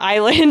an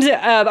island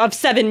of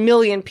 7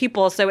 million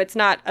people, so it's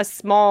not a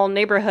small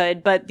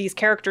neighborhood, but these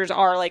characters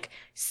are like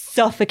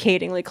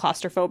suffocatingly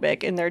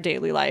claustrophobic in their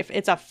daily life.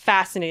 It's a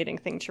fascinating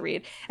thing to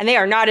read, and they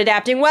are not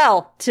adapting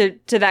well to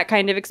that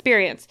kind of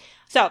experience.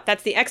 So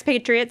that's The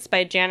Expatriates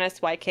by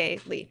Janice Y.K.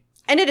 Lee.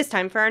 And it is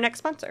time for our next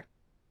sponsor.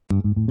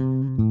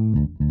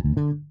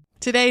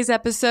 Today's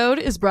episode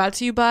is brought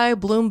to you by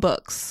Bloom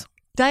Books.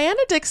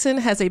 Diana Dixon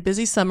has a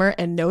busy summer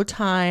and no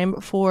time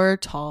for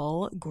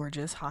tall,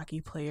 gorgeous hockey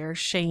player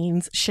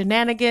Shane's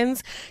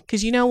shenanigans.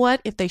 Because you know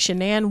what? If they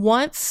shenan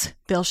once,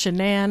 they'll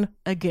shenan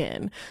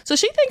again. So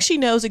she thinks she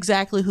knows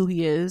exactly who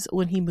he is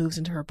when he moves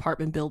into her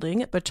apartment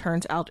building, but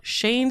turns out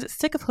Shane's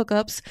sick of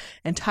hookups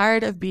and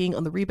tired of being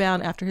on the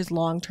rebound after his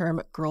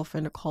long-term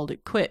girlfriend called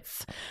it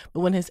quits.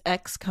 But when his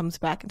ex comes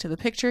back into the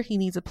picture, he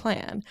needs a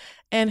plan.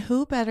 And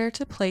who better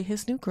to play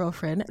his new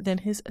girlfriend than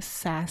his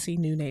sassy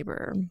new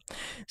neighbor?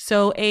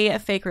 So a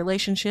fake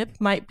relationship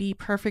might be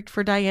perfect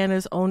for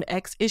Diana's own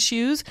ex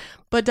issues,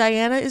 but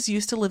Diana is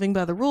used to living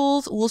by the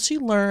rules. Will she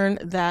learn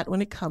that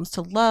when it comes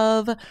to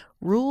love,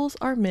 rules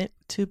are meant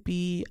to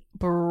be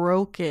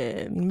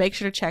broken? Make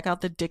sure to check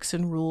out The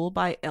Dixon Rule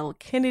by Elle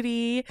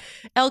Kennedy.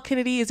 Elle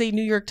Kennedy is a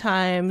New York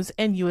Times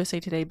and USA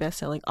Today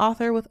bestselling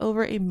author with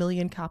over 1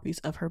 million copies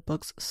of her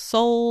books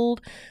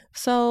sold.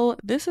 So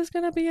this is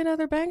going to be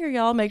another banger,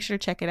 y'all. Make sure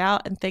to check it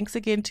out. And thanks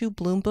again to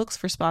Bloom Books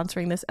for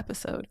sponsoring this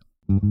episode.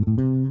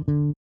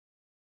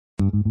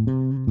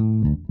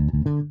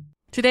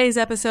 Today's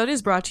episode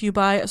is brought to you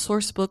by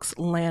Sourcebooks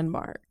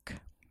Landmark.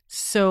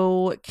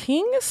 So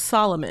King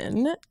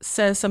Solomon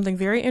says something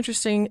very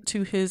interesting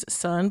to his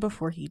son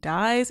before he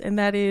dies, and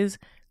that is,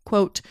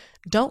 quote,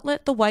 "Don't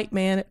let the white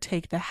man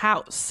take the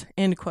house,"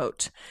 end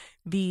quote.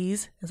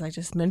 These, as I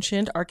just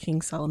mentioned, are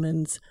King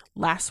Solomon's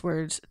last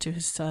words to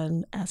his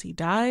son as he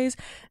dies.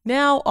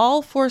 Now,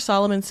 all 4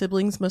 Solomon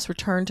siblings must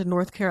return to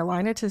North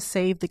Carolina to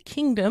save the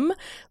kingdom,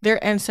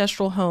 their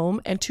ancestral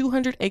home, and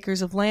 200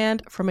 acres of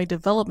land from a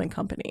development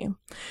company.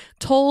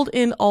 Told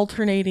in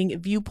Alternating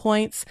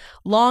Viewpoints,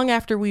 Long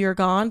After We Are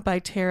Gone by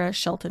Tara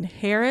Shelton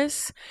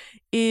Harris.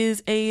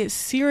 is a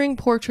searing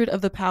portrait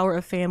of the power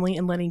of family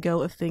and letting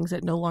go of things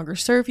that no longer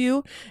serve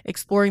you,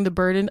 exploring the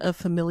burden of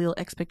familial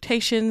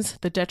expectations,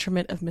 the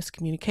detriment of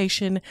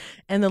miscommunication,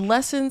 and the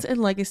lessons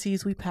and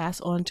legacies we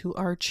pass on to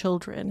our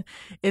children.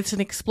 It's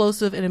an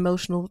explosive and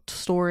emotional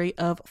story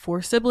of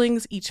 4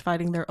 siblings, each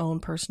fighting their own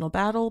personal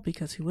battle,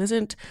 because who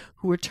isn't,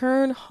 who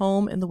return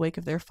home in the wake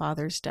of their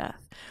father's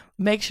death.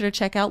 Make sure to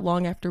check out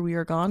Long After We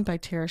Are Gone by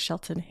Tara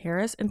Shelton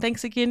Harris, and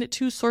thanks again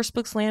to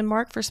Sourcebooks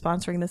Landmark for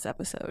sponsoring this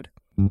episode.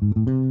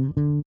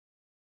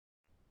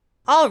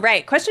 All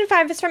right. Question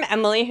 5 is from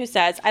Emily, who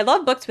says, I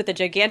love books with a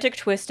gigantic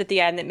twist at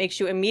the end that makes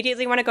you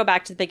immediately want to go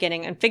back to the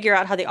beginning and figure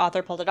out how the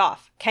author pulled it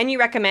off. Can you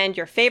recommend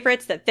your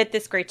favorites that fit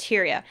this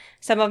criteria?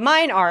 Some of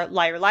mine are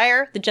Liar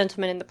Liar, The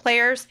Gentleman and the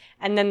Players,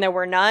 and Then There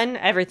Were None,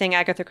 everything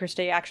Agatha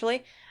Christie,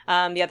 actually.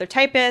 The Other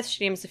Typist,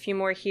 she names a few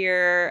more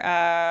here,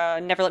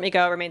 Never Let Me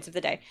Go, Remains of the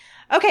Day.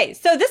 Okay,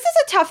 so this is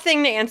a tough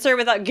thing to answer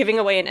without giving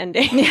away an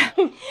ending. I'm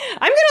going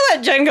to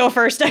let Jen go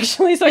first,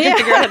 actually, so I can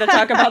figure out how to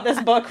talk about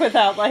this book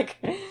without,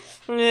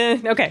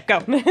 okay,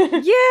 go.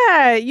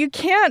 Yeah, you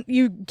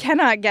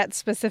cannot get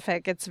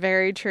specific. It's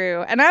very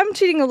true. And I'm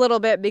cheating a little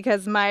bit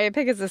because my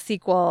pick is a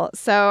sequel.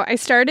 So I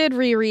started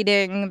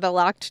rereading the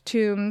Locked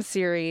Tomb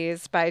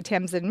series by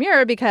Tamsin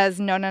Muir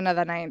because No None of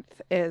the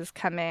Ninth is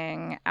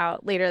coming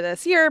out later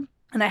this year.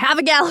 And I have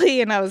a galley,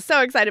 and I was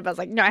so excited. But I was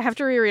like, no, I have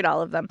to reread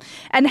all of them.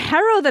 And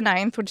Harrow the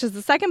Ninth, which is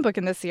the second book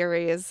in the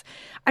series,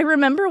 I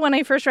remember when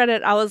I first read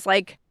it, I was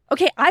like,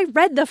 okay, I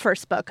read the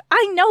first book.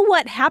 I know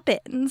what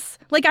happens.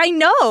 I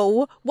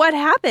know what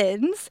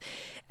happens.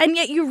 And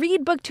yet you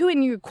read book 2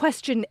 and you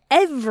question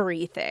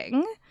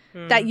everything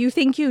that you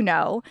think you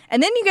know.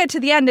 And then you get to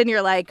the end and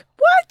you're like,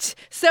 what?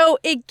 So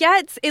it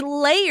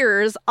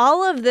layers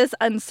all of this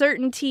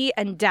uncertainty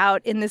and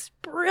doubt in this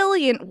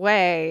brilliant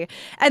way.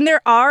 And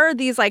there are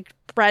these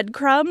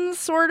breadcrumbs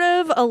sort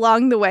of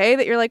along the way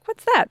that you're like,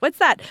 what's that? What's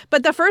that?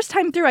 But the first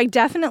time through, I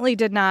definitely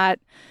did not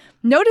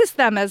notice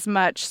them as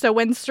much. So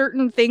when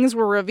certain things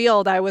were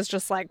revealed, I was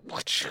just like,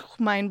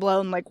 mind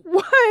blown, what?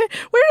 Where did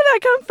that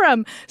come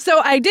from?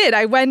 So I did.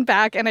 I went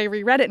back and I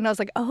reread it and I was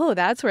like, oh,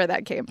 that's where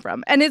that came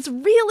from. And it's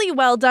really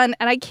well done.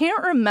 And I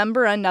can't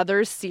remember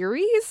another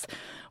series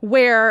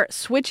where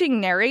switching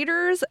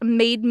narrators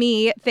made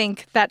me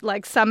think that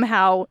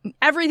somehow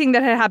everything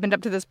that had happened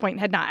up to this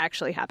point had not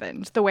actually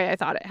happened the way I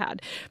thought it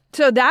had.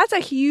 So that's a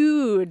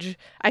huge,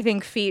 I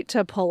think, feat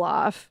to pull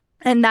off.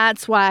 And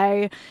that's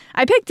why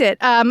I picked it.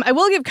 I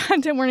will give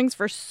content warnings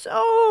for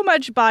so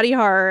much body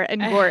horror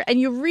and gore. And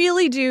you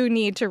really do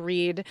need to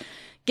read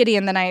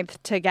Gideon the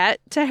Ninth to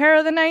get to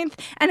Harrow the Ninth.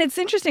 And it's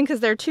interesting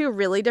because they're 2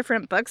 really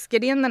different books.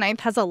 Gideon the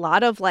Ninth has a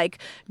lot of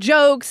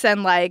jokes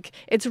and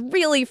it's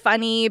really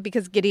funny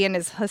because Gideon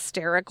is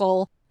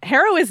hysterical.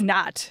 Harrow is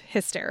not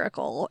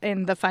hysterical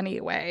in the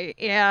funny way.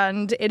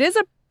 And it is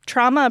a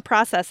trauma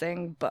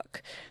processing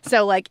book.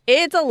 So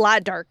it's a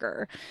lot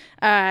darker.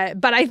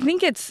 But I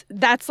think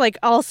that's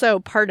also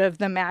part of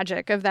the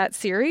magic of that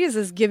series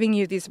is giving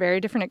you these very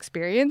different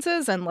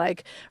experiences and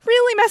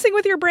really messing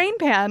with your brain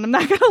pan. I'm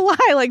not going to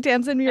lie,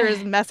 Tamsin Muir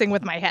is messing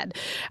with my head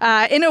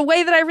in a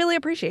way that I really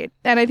appreciate.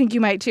 And I think you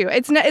might too.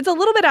 It's a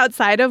little bit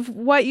outside of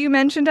what you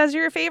mentioned as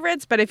your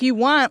favorites, but if you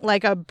want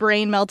a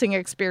brain melting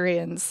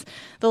experience,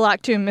 the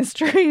Locked Tomb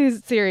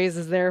Mysteries series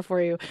is there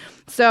for you.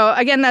 So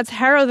again, that's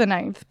Harrow the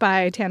Ninth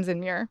by Tamsin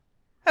Muir.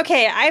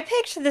 Okay, I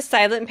picked The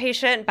Silent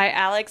Patient by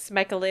Alex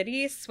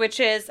Michaelides, which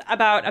is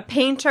about a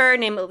painter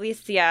named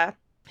Alicia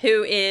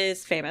who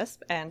is famous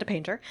and a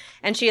painter,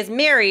 and she is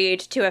married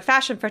to a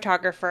fashion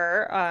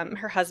photographer,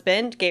 her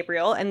husband,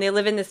 Gabriel, and they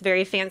live in this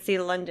very fancy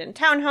London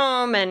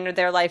townhome, and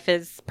their life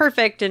is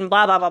perfect and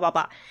blah, blah, blah, blah,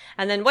 blah.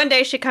 And then one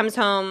day he comes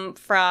home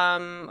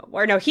from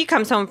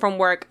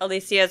work,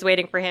 Alicia is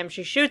waiting for him,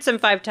 she shoots him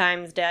 5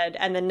 times dead,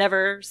 and then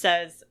never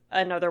says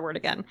another word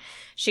again.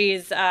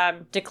 She's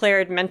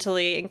declared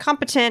mentally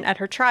incompetent at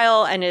her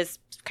trial and is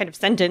kind of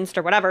sentenced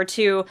or whatever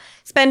to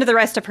spend the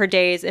rest of her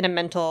days in a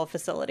mental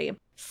facility.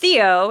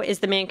 Theo is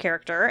the main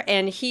character,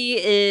 and he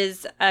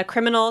is a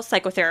criminal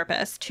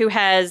psychotherapist who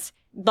has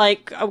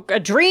a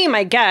dream,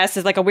 I guess,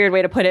 is a weird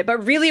way to put it, but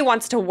really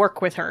wants to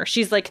work with her.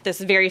 She's this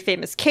very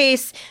famous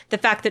case. The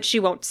fact that she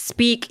won't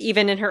speak,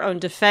 even in her own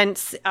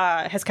defense,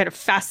 has kind of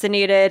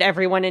fascinated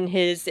everyone in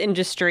his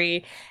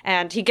industry.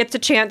 And he gets a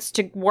chance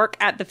to work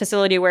at the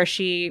facility where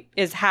she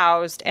is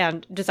housed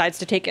and decides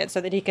to take it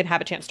so that he can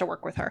have a chance to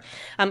work with her,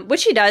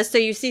 which he does. So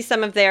you see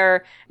some of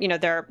their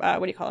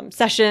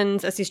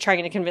sessions as he's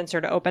trying to convince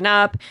her to open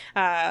up,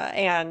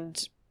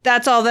 and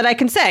that's all that I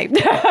can say.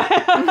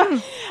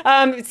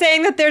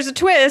 Saying that there's a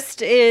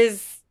twist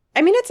is,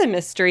 it's a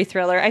mystery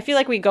thriller. I feel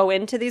like we go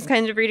into these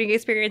kinds of reading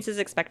experiences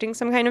expecting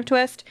some kind of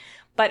twist,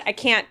 but I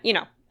can't,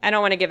 I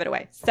don't want to give it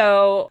away.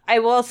 So I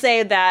will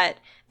say that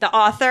the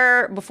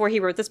author, before he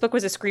wrote this book,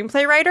 was a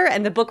screenplay writer,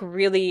 and the book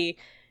really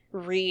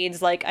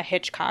reads like a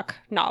Hitchcock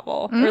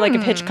novel or like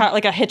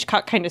a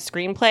Hitchcock kind of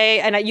screenplay.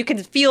 And you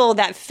can feel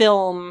that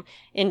film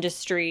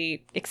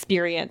industry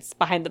experience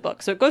behind the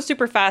book. So it goes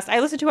super fast. I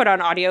listened to it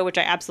on audio, which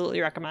I absolutely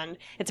recommend.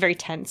 It's very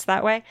tense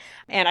that way.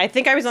 And I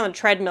think I was on the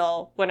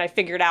treadmill when I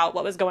figured out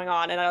what was going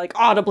on, and I like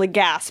audibly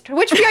gasped,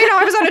 which,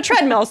 I was on a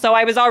treadmill, so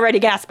I was already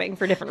gasping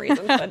for different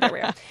reasons, but there we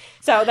are.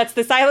 So that's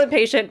The Silent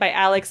Patient by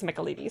Alex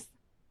Michaelides.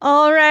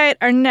 All right,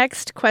 our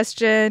next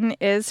question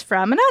is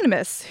from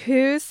Anonymous,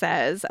 who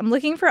says, I'm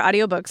looking for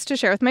audiobooks to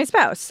share with my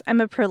spouse.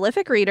 I'm a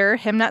prolific reader,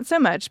 him not so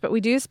much, but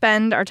we do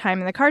spend our time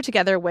in the car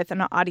together with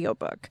an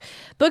audiobook.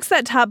 Books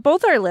that top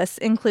both our lists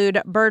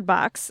include Bird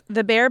Box,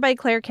 The Bear by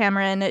Claire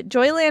Cameron,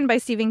 Joyland by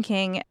Stephen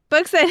King.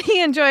 Books that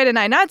he enjoyed and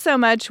I not so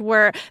much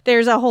were,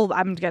 there's a whole,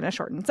 I'm going to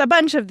shorten, it's a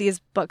bunch of these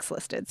books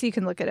listed, so you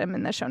can look at them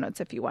in the show notes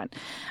if you want.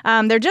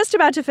 They're just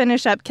about to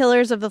finish up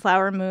Killers of the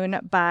Flower Moon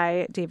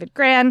by David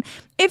Grann.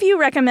 If you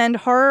recommend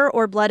horror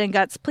or blood and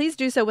guts, please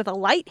do so with a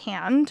light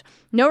hand.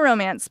 No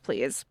romance,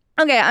 please.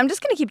 Okay, I'm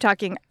just going to keep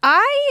talking.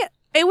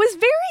 It was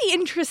very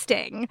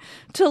interesting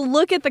to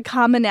look at the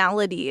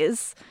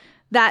commonalities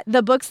that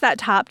the books that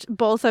topped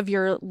both of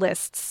your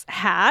lists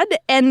had.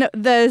 And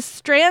the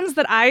strands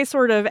that I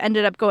sort of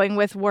ended up going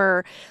with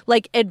were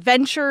like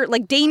adventure,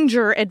 like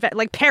danger,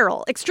 like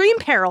peril, extreme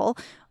peril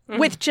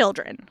with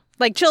children.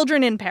 Like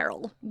children in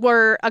peril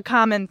were a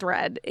common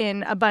thread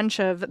in a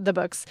bunch of the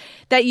books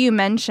that you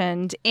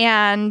mentioned.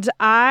 And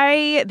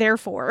I,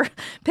 therefore,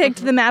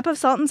 picked The Map of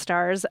Salt and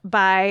Stars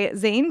by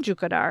Zane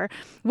Jukadar,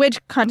 which,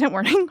 content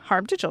warning,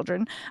 harm to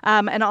children,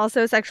 and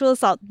also sexual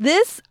assault.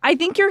 This, I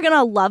think you're going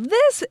to love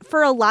this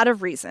for a lot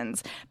of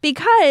reasons,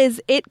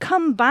 because it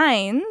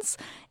combines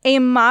a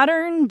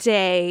modern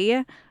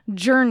day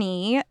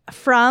journey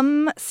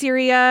from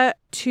Syria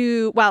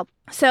to,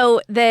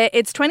 so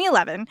it's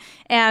 2011,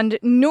 and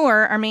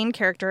Noor, our main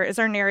character, is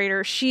our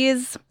narrator. She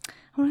is,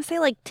 I want to say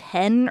like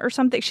 10 or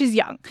something. She's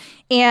young.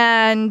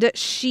 And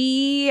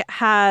she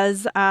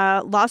has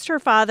lost her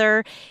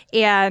father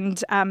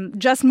and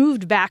just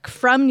moved back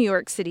from New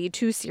York City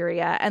to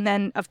Syria. And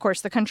then, of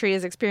course, the country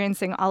is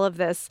experiencing all of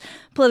this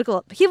political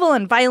upheaval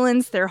and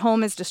violence. Their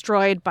home is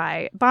destroyed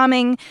by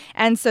bombing.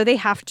 And so they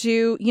have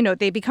to,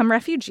 they become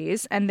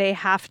refugees and they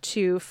have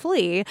to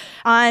flee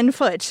on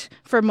foot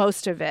for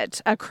most of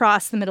it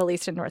across the Middle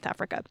East and North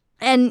Africa.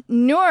 And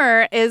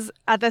Noor is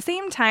at the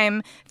same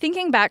time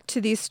thinking back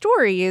to these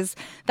stories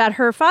that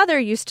her father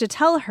used to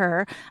tell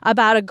her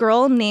about a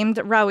girl named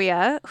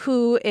Rawia,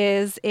 who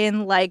is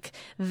in the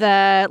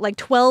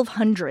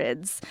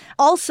 1200s,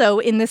 also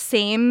in the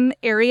same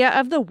area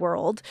of the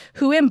world,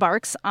 who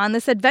embarks on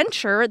this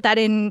adventure that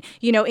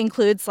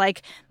includes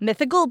like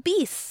mythical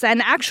beasts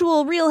and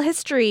actual real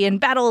history and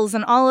battles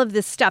and all of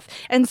this stuff.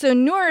 And so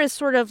Noor is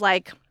sort of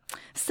like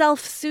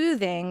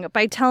self-soothing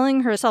by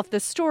telling herself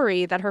this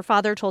story that her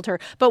father told her.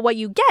 But what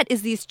you get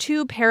is these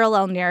two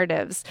parallel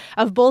narratives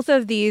of both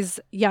of these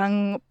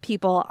young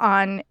people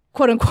on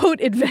quote-unquote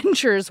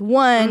adventures,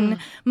 one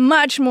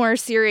much more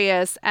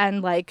serious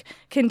and like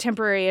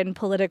contemporary and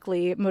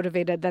politically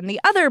motivated than the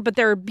other, but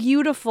there are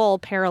beautiful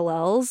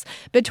parallels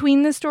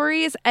between the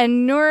stories.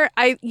 And Noor,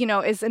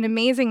 is an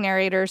amazing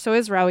narrator, so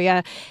is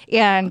Rawia,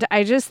 and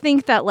I just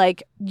think that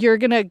like you're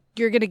gonna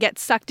get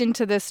sucked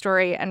into this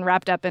story and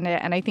wrapped up in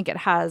it, and I think it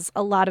has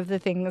a lot of the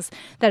things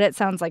that it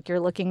sounds like you're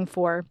looking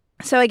for.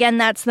 So again,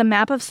 that's The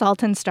Map of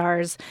Salt and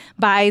Stars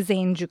by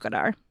Zane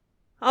Jukadar.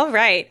 All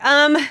right.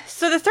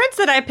 So the threads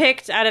that I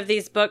picked out of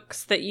these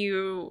books that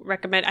you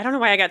recommend, I don't know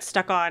why I got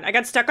stuck on. I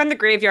got stuck on the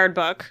Graveyard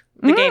Book,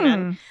 The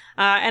Gaiman.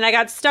 And I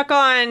got stuck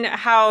on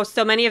how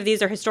so many of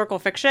these are historical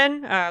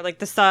fiction, like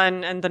The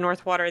Sun and The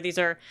North Water. These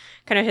are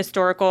kind of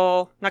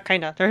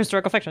they're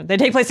historical fiction. They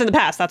take place in the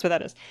past. That's what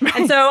that is. Right.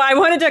 And so I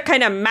wanted to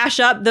kind of mash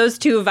up those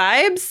two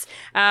vibes.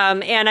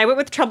 And I went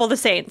with Trouble the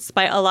Saints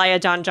by Elia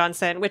Don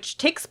Johnson, which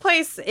takes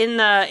place in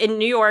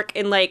New York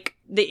in like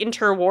the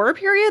interwar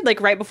period, like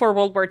right before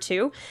World War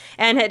II.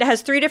 And it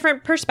has three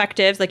different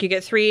perspectives. Like you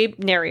get three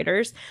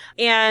narrators.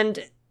 And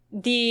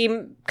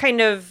the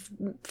kind of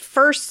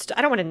first,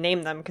 I don't want to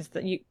name them because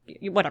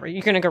whatever,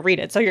 you're going to go read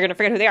it, so you're going to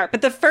forget who they are.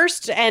 But the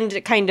first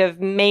and kind of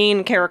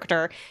main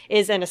character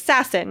is an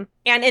assassin.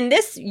 And in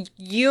this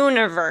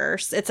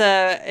universe, it's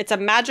a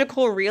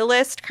magical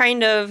realist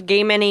kind of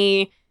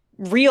Gaiman-y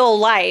real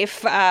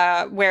life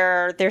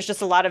where there's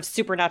just a lot of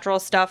supernatural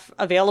stuff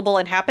available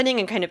and happening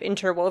and kind of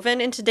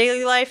interwoven into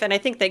daily life. And I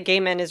think that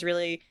Gaiman is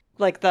really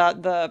like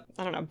the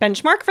I don't know,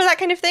 benchmark for that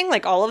kind of thing.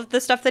 Like all of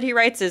the stuff that he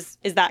writes is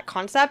that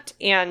concept,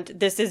 and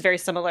this is very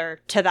similar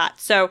to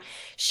that. So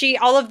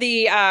all of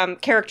the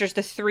characters,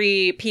 the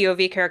three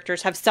POV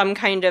characters, have some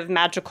kind of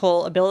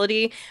magical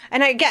ability.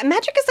 And I get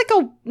magic is like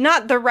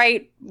not the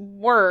right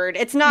word.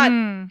 It's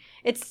not.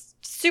 It's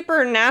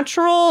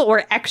supernatural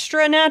or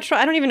extra natural.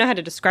 I don't even know how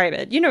to describe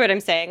it. You know what I'm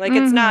saying? Like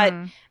it's not.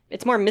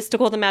 It's more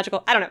mystical than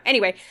magical. I don't know.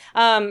 Anyway,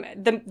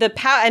 the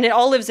power, and it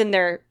all lives in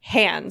their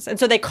hands. And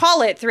so they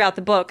call it throughout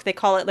the book. They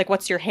call it like,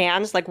 what's your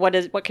hands? Like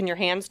what can your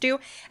hands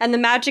do? And the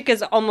magic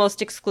is almost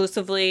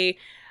exclusively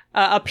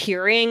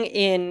appearing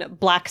in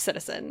Black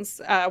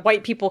citizens.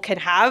 White people can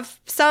have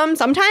some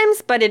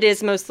sometimes, but it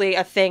is mostly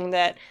a thing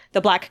that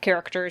the Black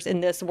characters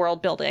in this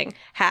world building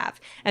have.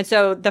 And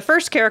so the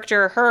first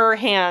character, her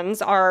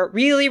hands are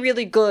really,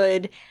 really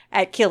good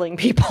at killing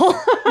people.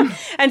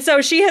 And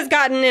so she has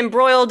gotten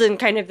embroiled in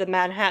kind of the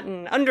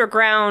Manhattan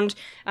underground.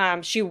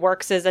 She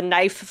works as a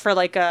knife for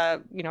like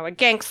a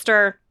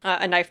gangster,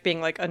 a knife being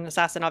like an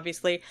assassin,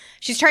 obviously.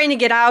 She's trying to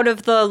get out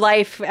of the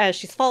life as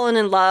she's fallen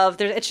in love.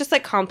 It's just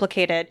like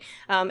complicated.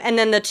 And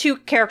then the two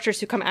characters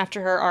who come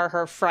after her are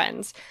her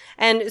friends.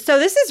 And so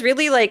this is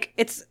really like,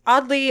 it's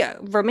oddly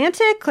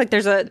romantic. Like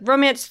there's a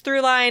romance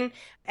through line.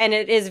 And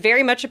it is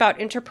very much about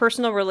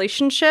interpersonal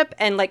relationship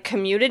and like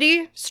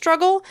community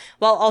struggle,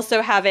 while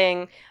also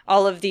having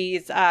all of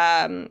these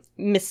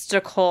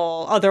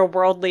mystical,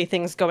 otherworldly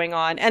things going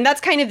on. And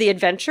that's kind of the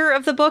adventure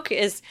of the book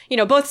is,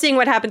 both seeing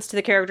what happens to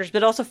the characters,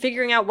 but also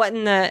figuring out what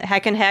in the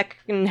heck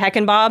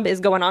and Bob is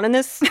going on in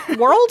this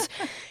world.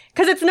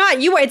 Because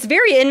it's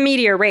very in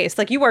media res.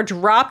 Like you are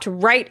dropped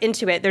right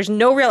into it. There's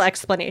no real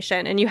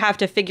explanation. And you have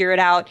to figure it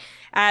out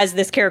as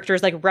this character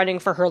is like running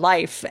for her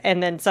life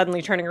and then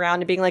suddenly turning around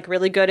and being like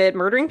really good at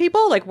murdering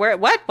people. Like what?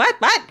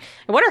 And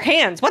what are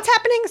hands? What's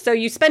happening? So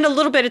you spend a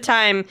little bit of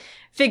time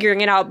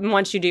figuring it out. And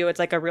once you do, it's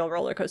like a real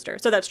roller coaster.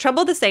 So that's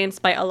Trouble of the Saints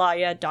by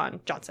Alaya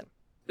Dawn Johnson.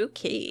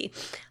 Okay.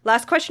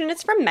 Last question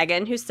is from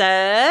Megan, who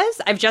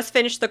says, I've just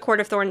finished the Court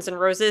of Thorns and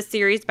Roses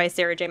series by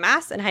Sarah J.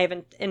 Maas, and I have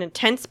an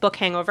intense book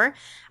hangover.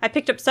 I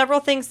picked up several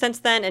things since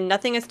then, and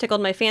nothing has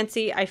tickled my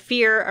fancy. I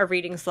fear a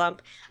reading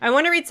slump. I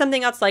want to read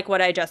something else like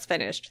what I just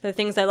finished. The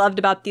things I loved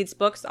about these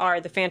books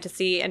are the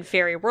fantasy and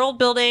fairy world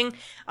building,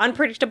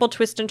 unpredictable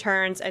twists and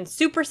turns, and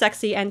super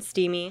sexy and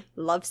steamy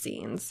love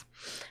scenes.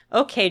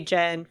 Okay,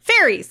 Jen.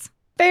 Fairies!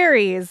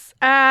 Fairies.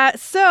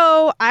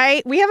 So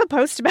we have a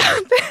post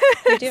about this.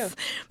 We do.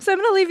 So I'm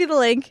going to leave you the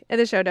link in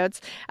the show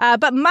notes.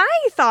 But my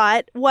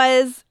thought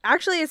was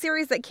actually a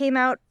series that came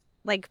out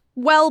like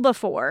well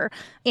before,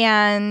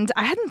 and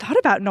I hadn't thought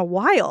about in a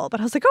while,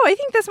 but I was like, I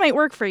think this might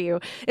work for you.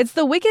 It's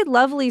the Wicked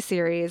Lovely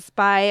series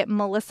by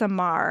Melissa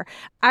Marr.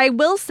 I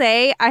will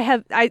say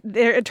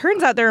it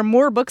turns out there are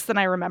more books than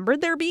I remembered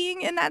there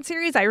being in that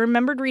series. I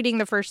remembered reading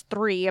the first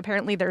 3.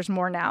 Apparently there's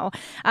more now.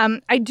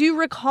 I do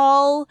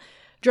recall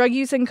drug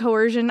use and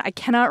coercion. I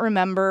cannot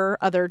remember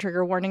other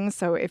trigger warnings,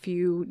 so if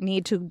you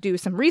need to do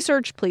some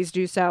research, please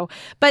do so.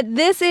 But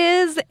this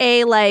is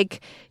a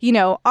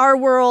our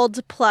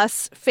world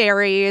plus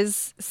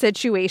fairies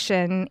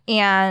situation,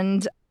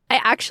 and I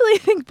actually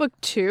think book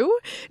 2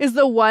 is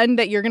the one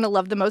that you're going to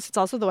love the most. It's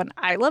also the one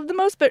I love the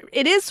most, but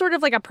it is sort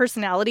of like a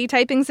personality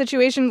typing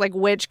situation, like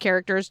which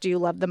characters do you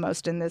love the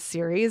most in this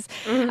series?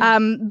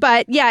 Mm-hmm.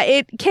 But yeah,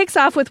 it kicks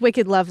off with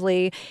Wicked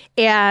Lovely,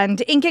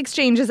 and Ink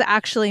Exchange is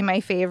actually my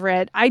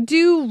favorite. I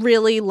do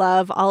really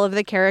love all of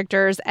the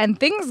characters, and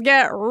things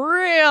get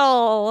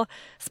real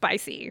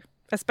spicy,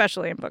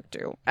 especially in book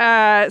 2.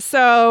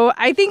 So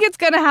I think it's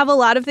going to have a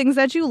lot of things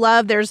that you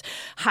love. There's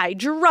high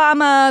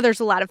drama. There's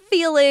a lot of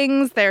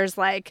feelings. There's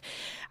like,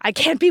 I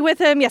can't be with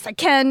him. Yes, I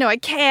can. No, I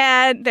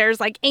can't. There's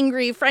like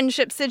angry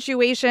friendship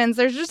situations.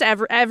 There's just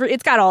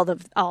it's got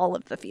all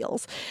of the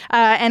feels.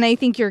 And I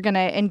think you're going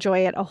to enjoy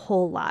it a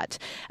whole lot.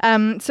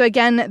 So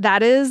again,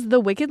 that is the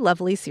Wicked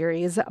Lovely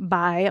series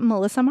by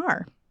Melissa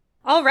Marr.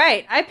 All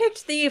right. I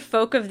picked the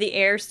Folk of the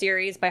Air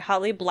series by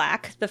Holly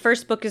Black. The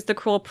first book is The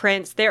Cruel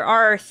Prince. There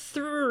are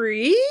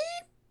 3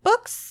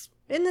 books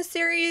in the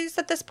series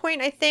at this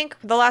point, I think.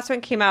 The last one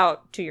came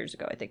out 2 years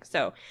ago, I think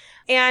so.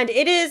 And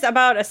it is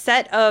about a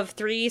set of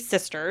 3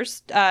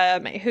 sisters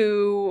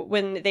who,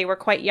 when they were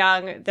quite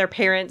young, their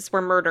parents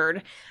were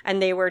murdered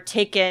and they were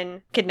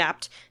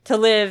kidnapped to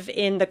live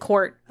in the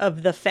court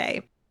of the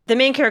Fae. The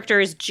main character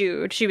is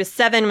Jude. She was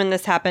 7 when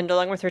this happened,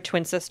 along with her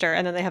twin sister,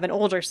 and then they have an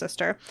older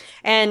sister.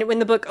 And when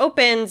the book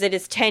opens, it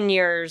is 10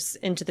 years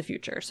into the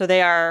future. So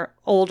they are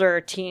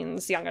older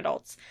teens, young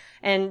adults.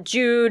 And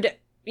Jude,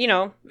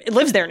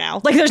 lives there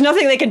now. Like, there's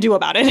nothing they can do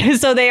about it.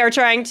 So they are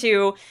trying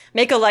to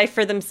make a life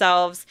for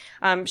themselves.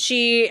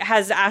 She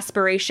has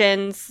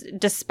aspirations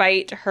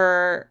despite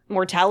her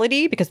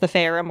mortality, because the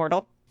Fae are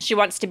immortal. She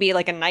wants to be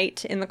like a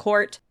knight in the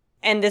court.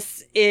 And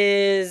this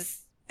is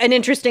an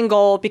interesting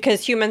goal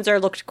because humans are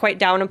looked quite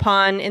down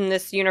upon in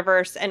this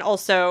universe, and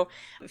also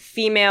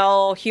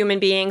female human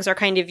beings are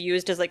kind of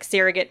used as like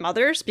surrogate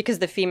mothers because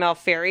the female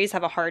fairies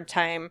have a hard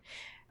time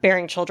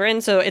bearing children.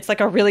 So it's like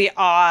a really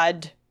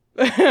odd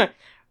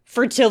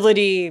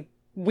fertility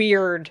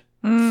weird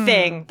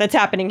thing that's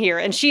happening here.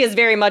 And she is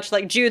very much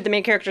like Jude, the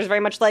main character, is very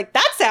much like,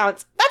 that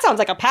sounds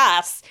like a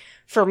pass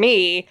for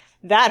me,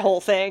 that whole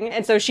thing.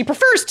 And so she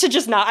prefers to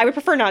just not. I would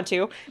prefer not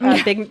to.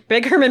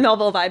 Big Herman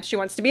Melville vibes. She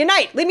wants to be a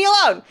knight. Leave me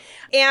alone.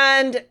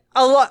 And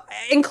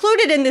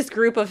included in this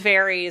group of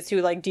fairies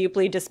who like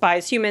deeply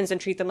despise humans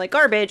and treat them like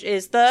garbage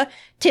is the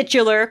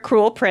titular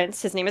cruel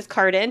prince. His name is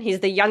Cardan. He's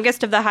the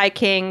youngest of the High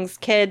King's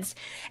kids.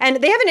 And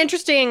they have an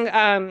interesting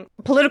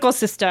political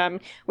system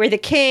where the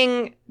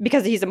king,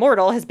 because he's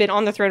immortal, has been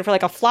on the throne for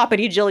like a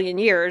floppity jillion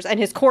years. And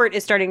his court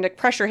is starting to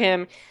pressure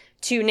him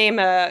to name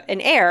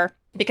an heir.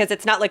 because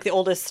it's not like the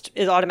oldest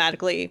is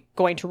automatically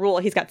going to rule.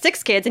 He's got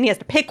 6 kids and he has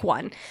to pick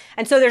one.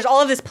 And so there's all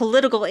of this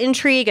political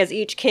intrigue as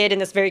each kid in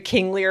this very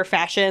King Lear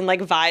fashion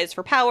like vies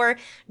for power.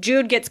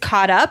 Jude gets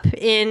caught up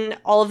in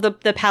all of the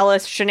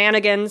palace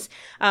shenanigans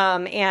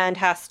and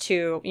has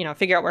to, you know,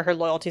 figure out where her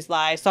loyalties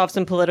lie, solve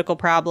some political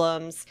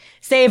problems,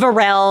 save a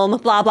realm,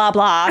 blah, blah,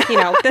 blah. You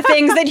know, the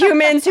things that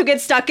humans who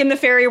get stuck in the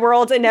fairy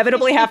world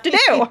inevitably have to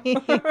do.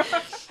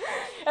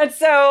 And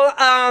so,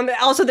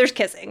 also there's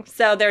kissing.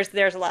 So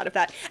there's a lot of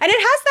that. And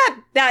it has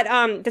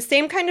that the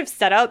same kind of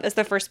setup as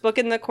the first book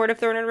in the Court of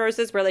Thorn and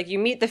Roses, where like you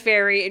meet the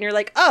fairy and you're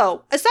like,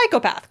 oh, a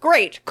psychopath.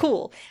 Great.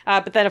 Cool.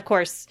 But then of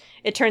course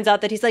it turns out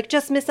that he's like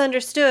just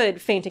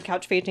misunderstood, fainting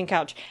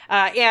couch,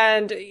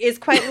 and is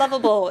quite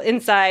lovable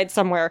inside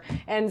somewhere.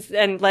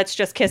 And let's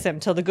just kiss him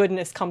till the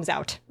goodness comes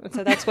out. And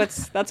so that's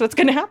what's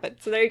going to happen.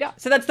 So there you go.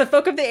 So that's the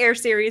Folk of the Air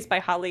series by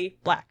Holly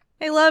Black.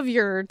 I love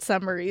your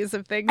summaries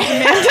of things,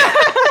 Amanda.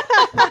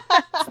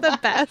 It's the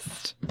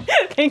best.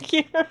 Thank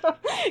you. Kiss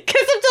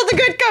until the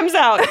good comes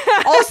out.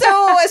 Also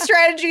a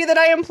strategy that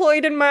I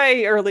employed in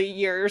my early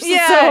years.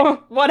 Yeah.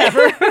 So,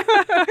 whatever.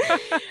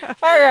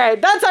 All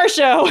right. That's our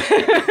show.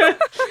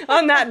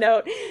 On that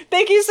note,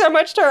 thank you so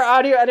much to our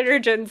audio editor,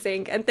 Jen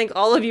Sink, and thank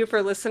all of you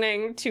for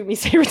listening to me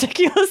say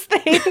ridiculous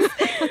things.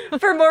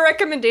 For more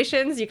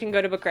recommendations, you can go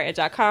to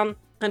bookriot.com.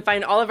 and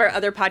find all of our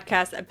other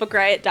podcasts at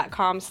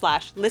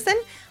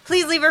bookriot.com/listen.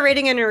 Please leave a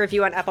rating and a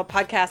review on Apple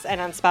Podcasts and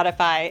on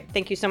Spotify.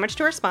 Thank you so much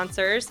to our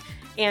sponsors.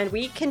 And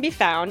we can be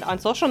found on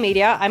social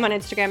media. I'm on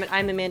Instagram at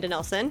I'm Amanda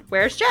Nelson.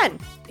 Where's Jen?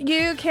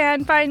 You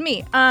can find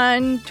me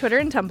on Twitter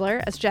and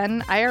Tumblr as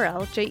Jen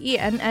IRL,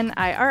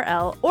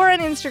 JENNIRL, or on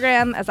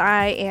Instagram as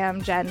I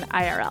am Jen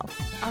IRL.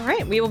 All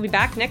right. We will be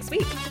back next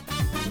week.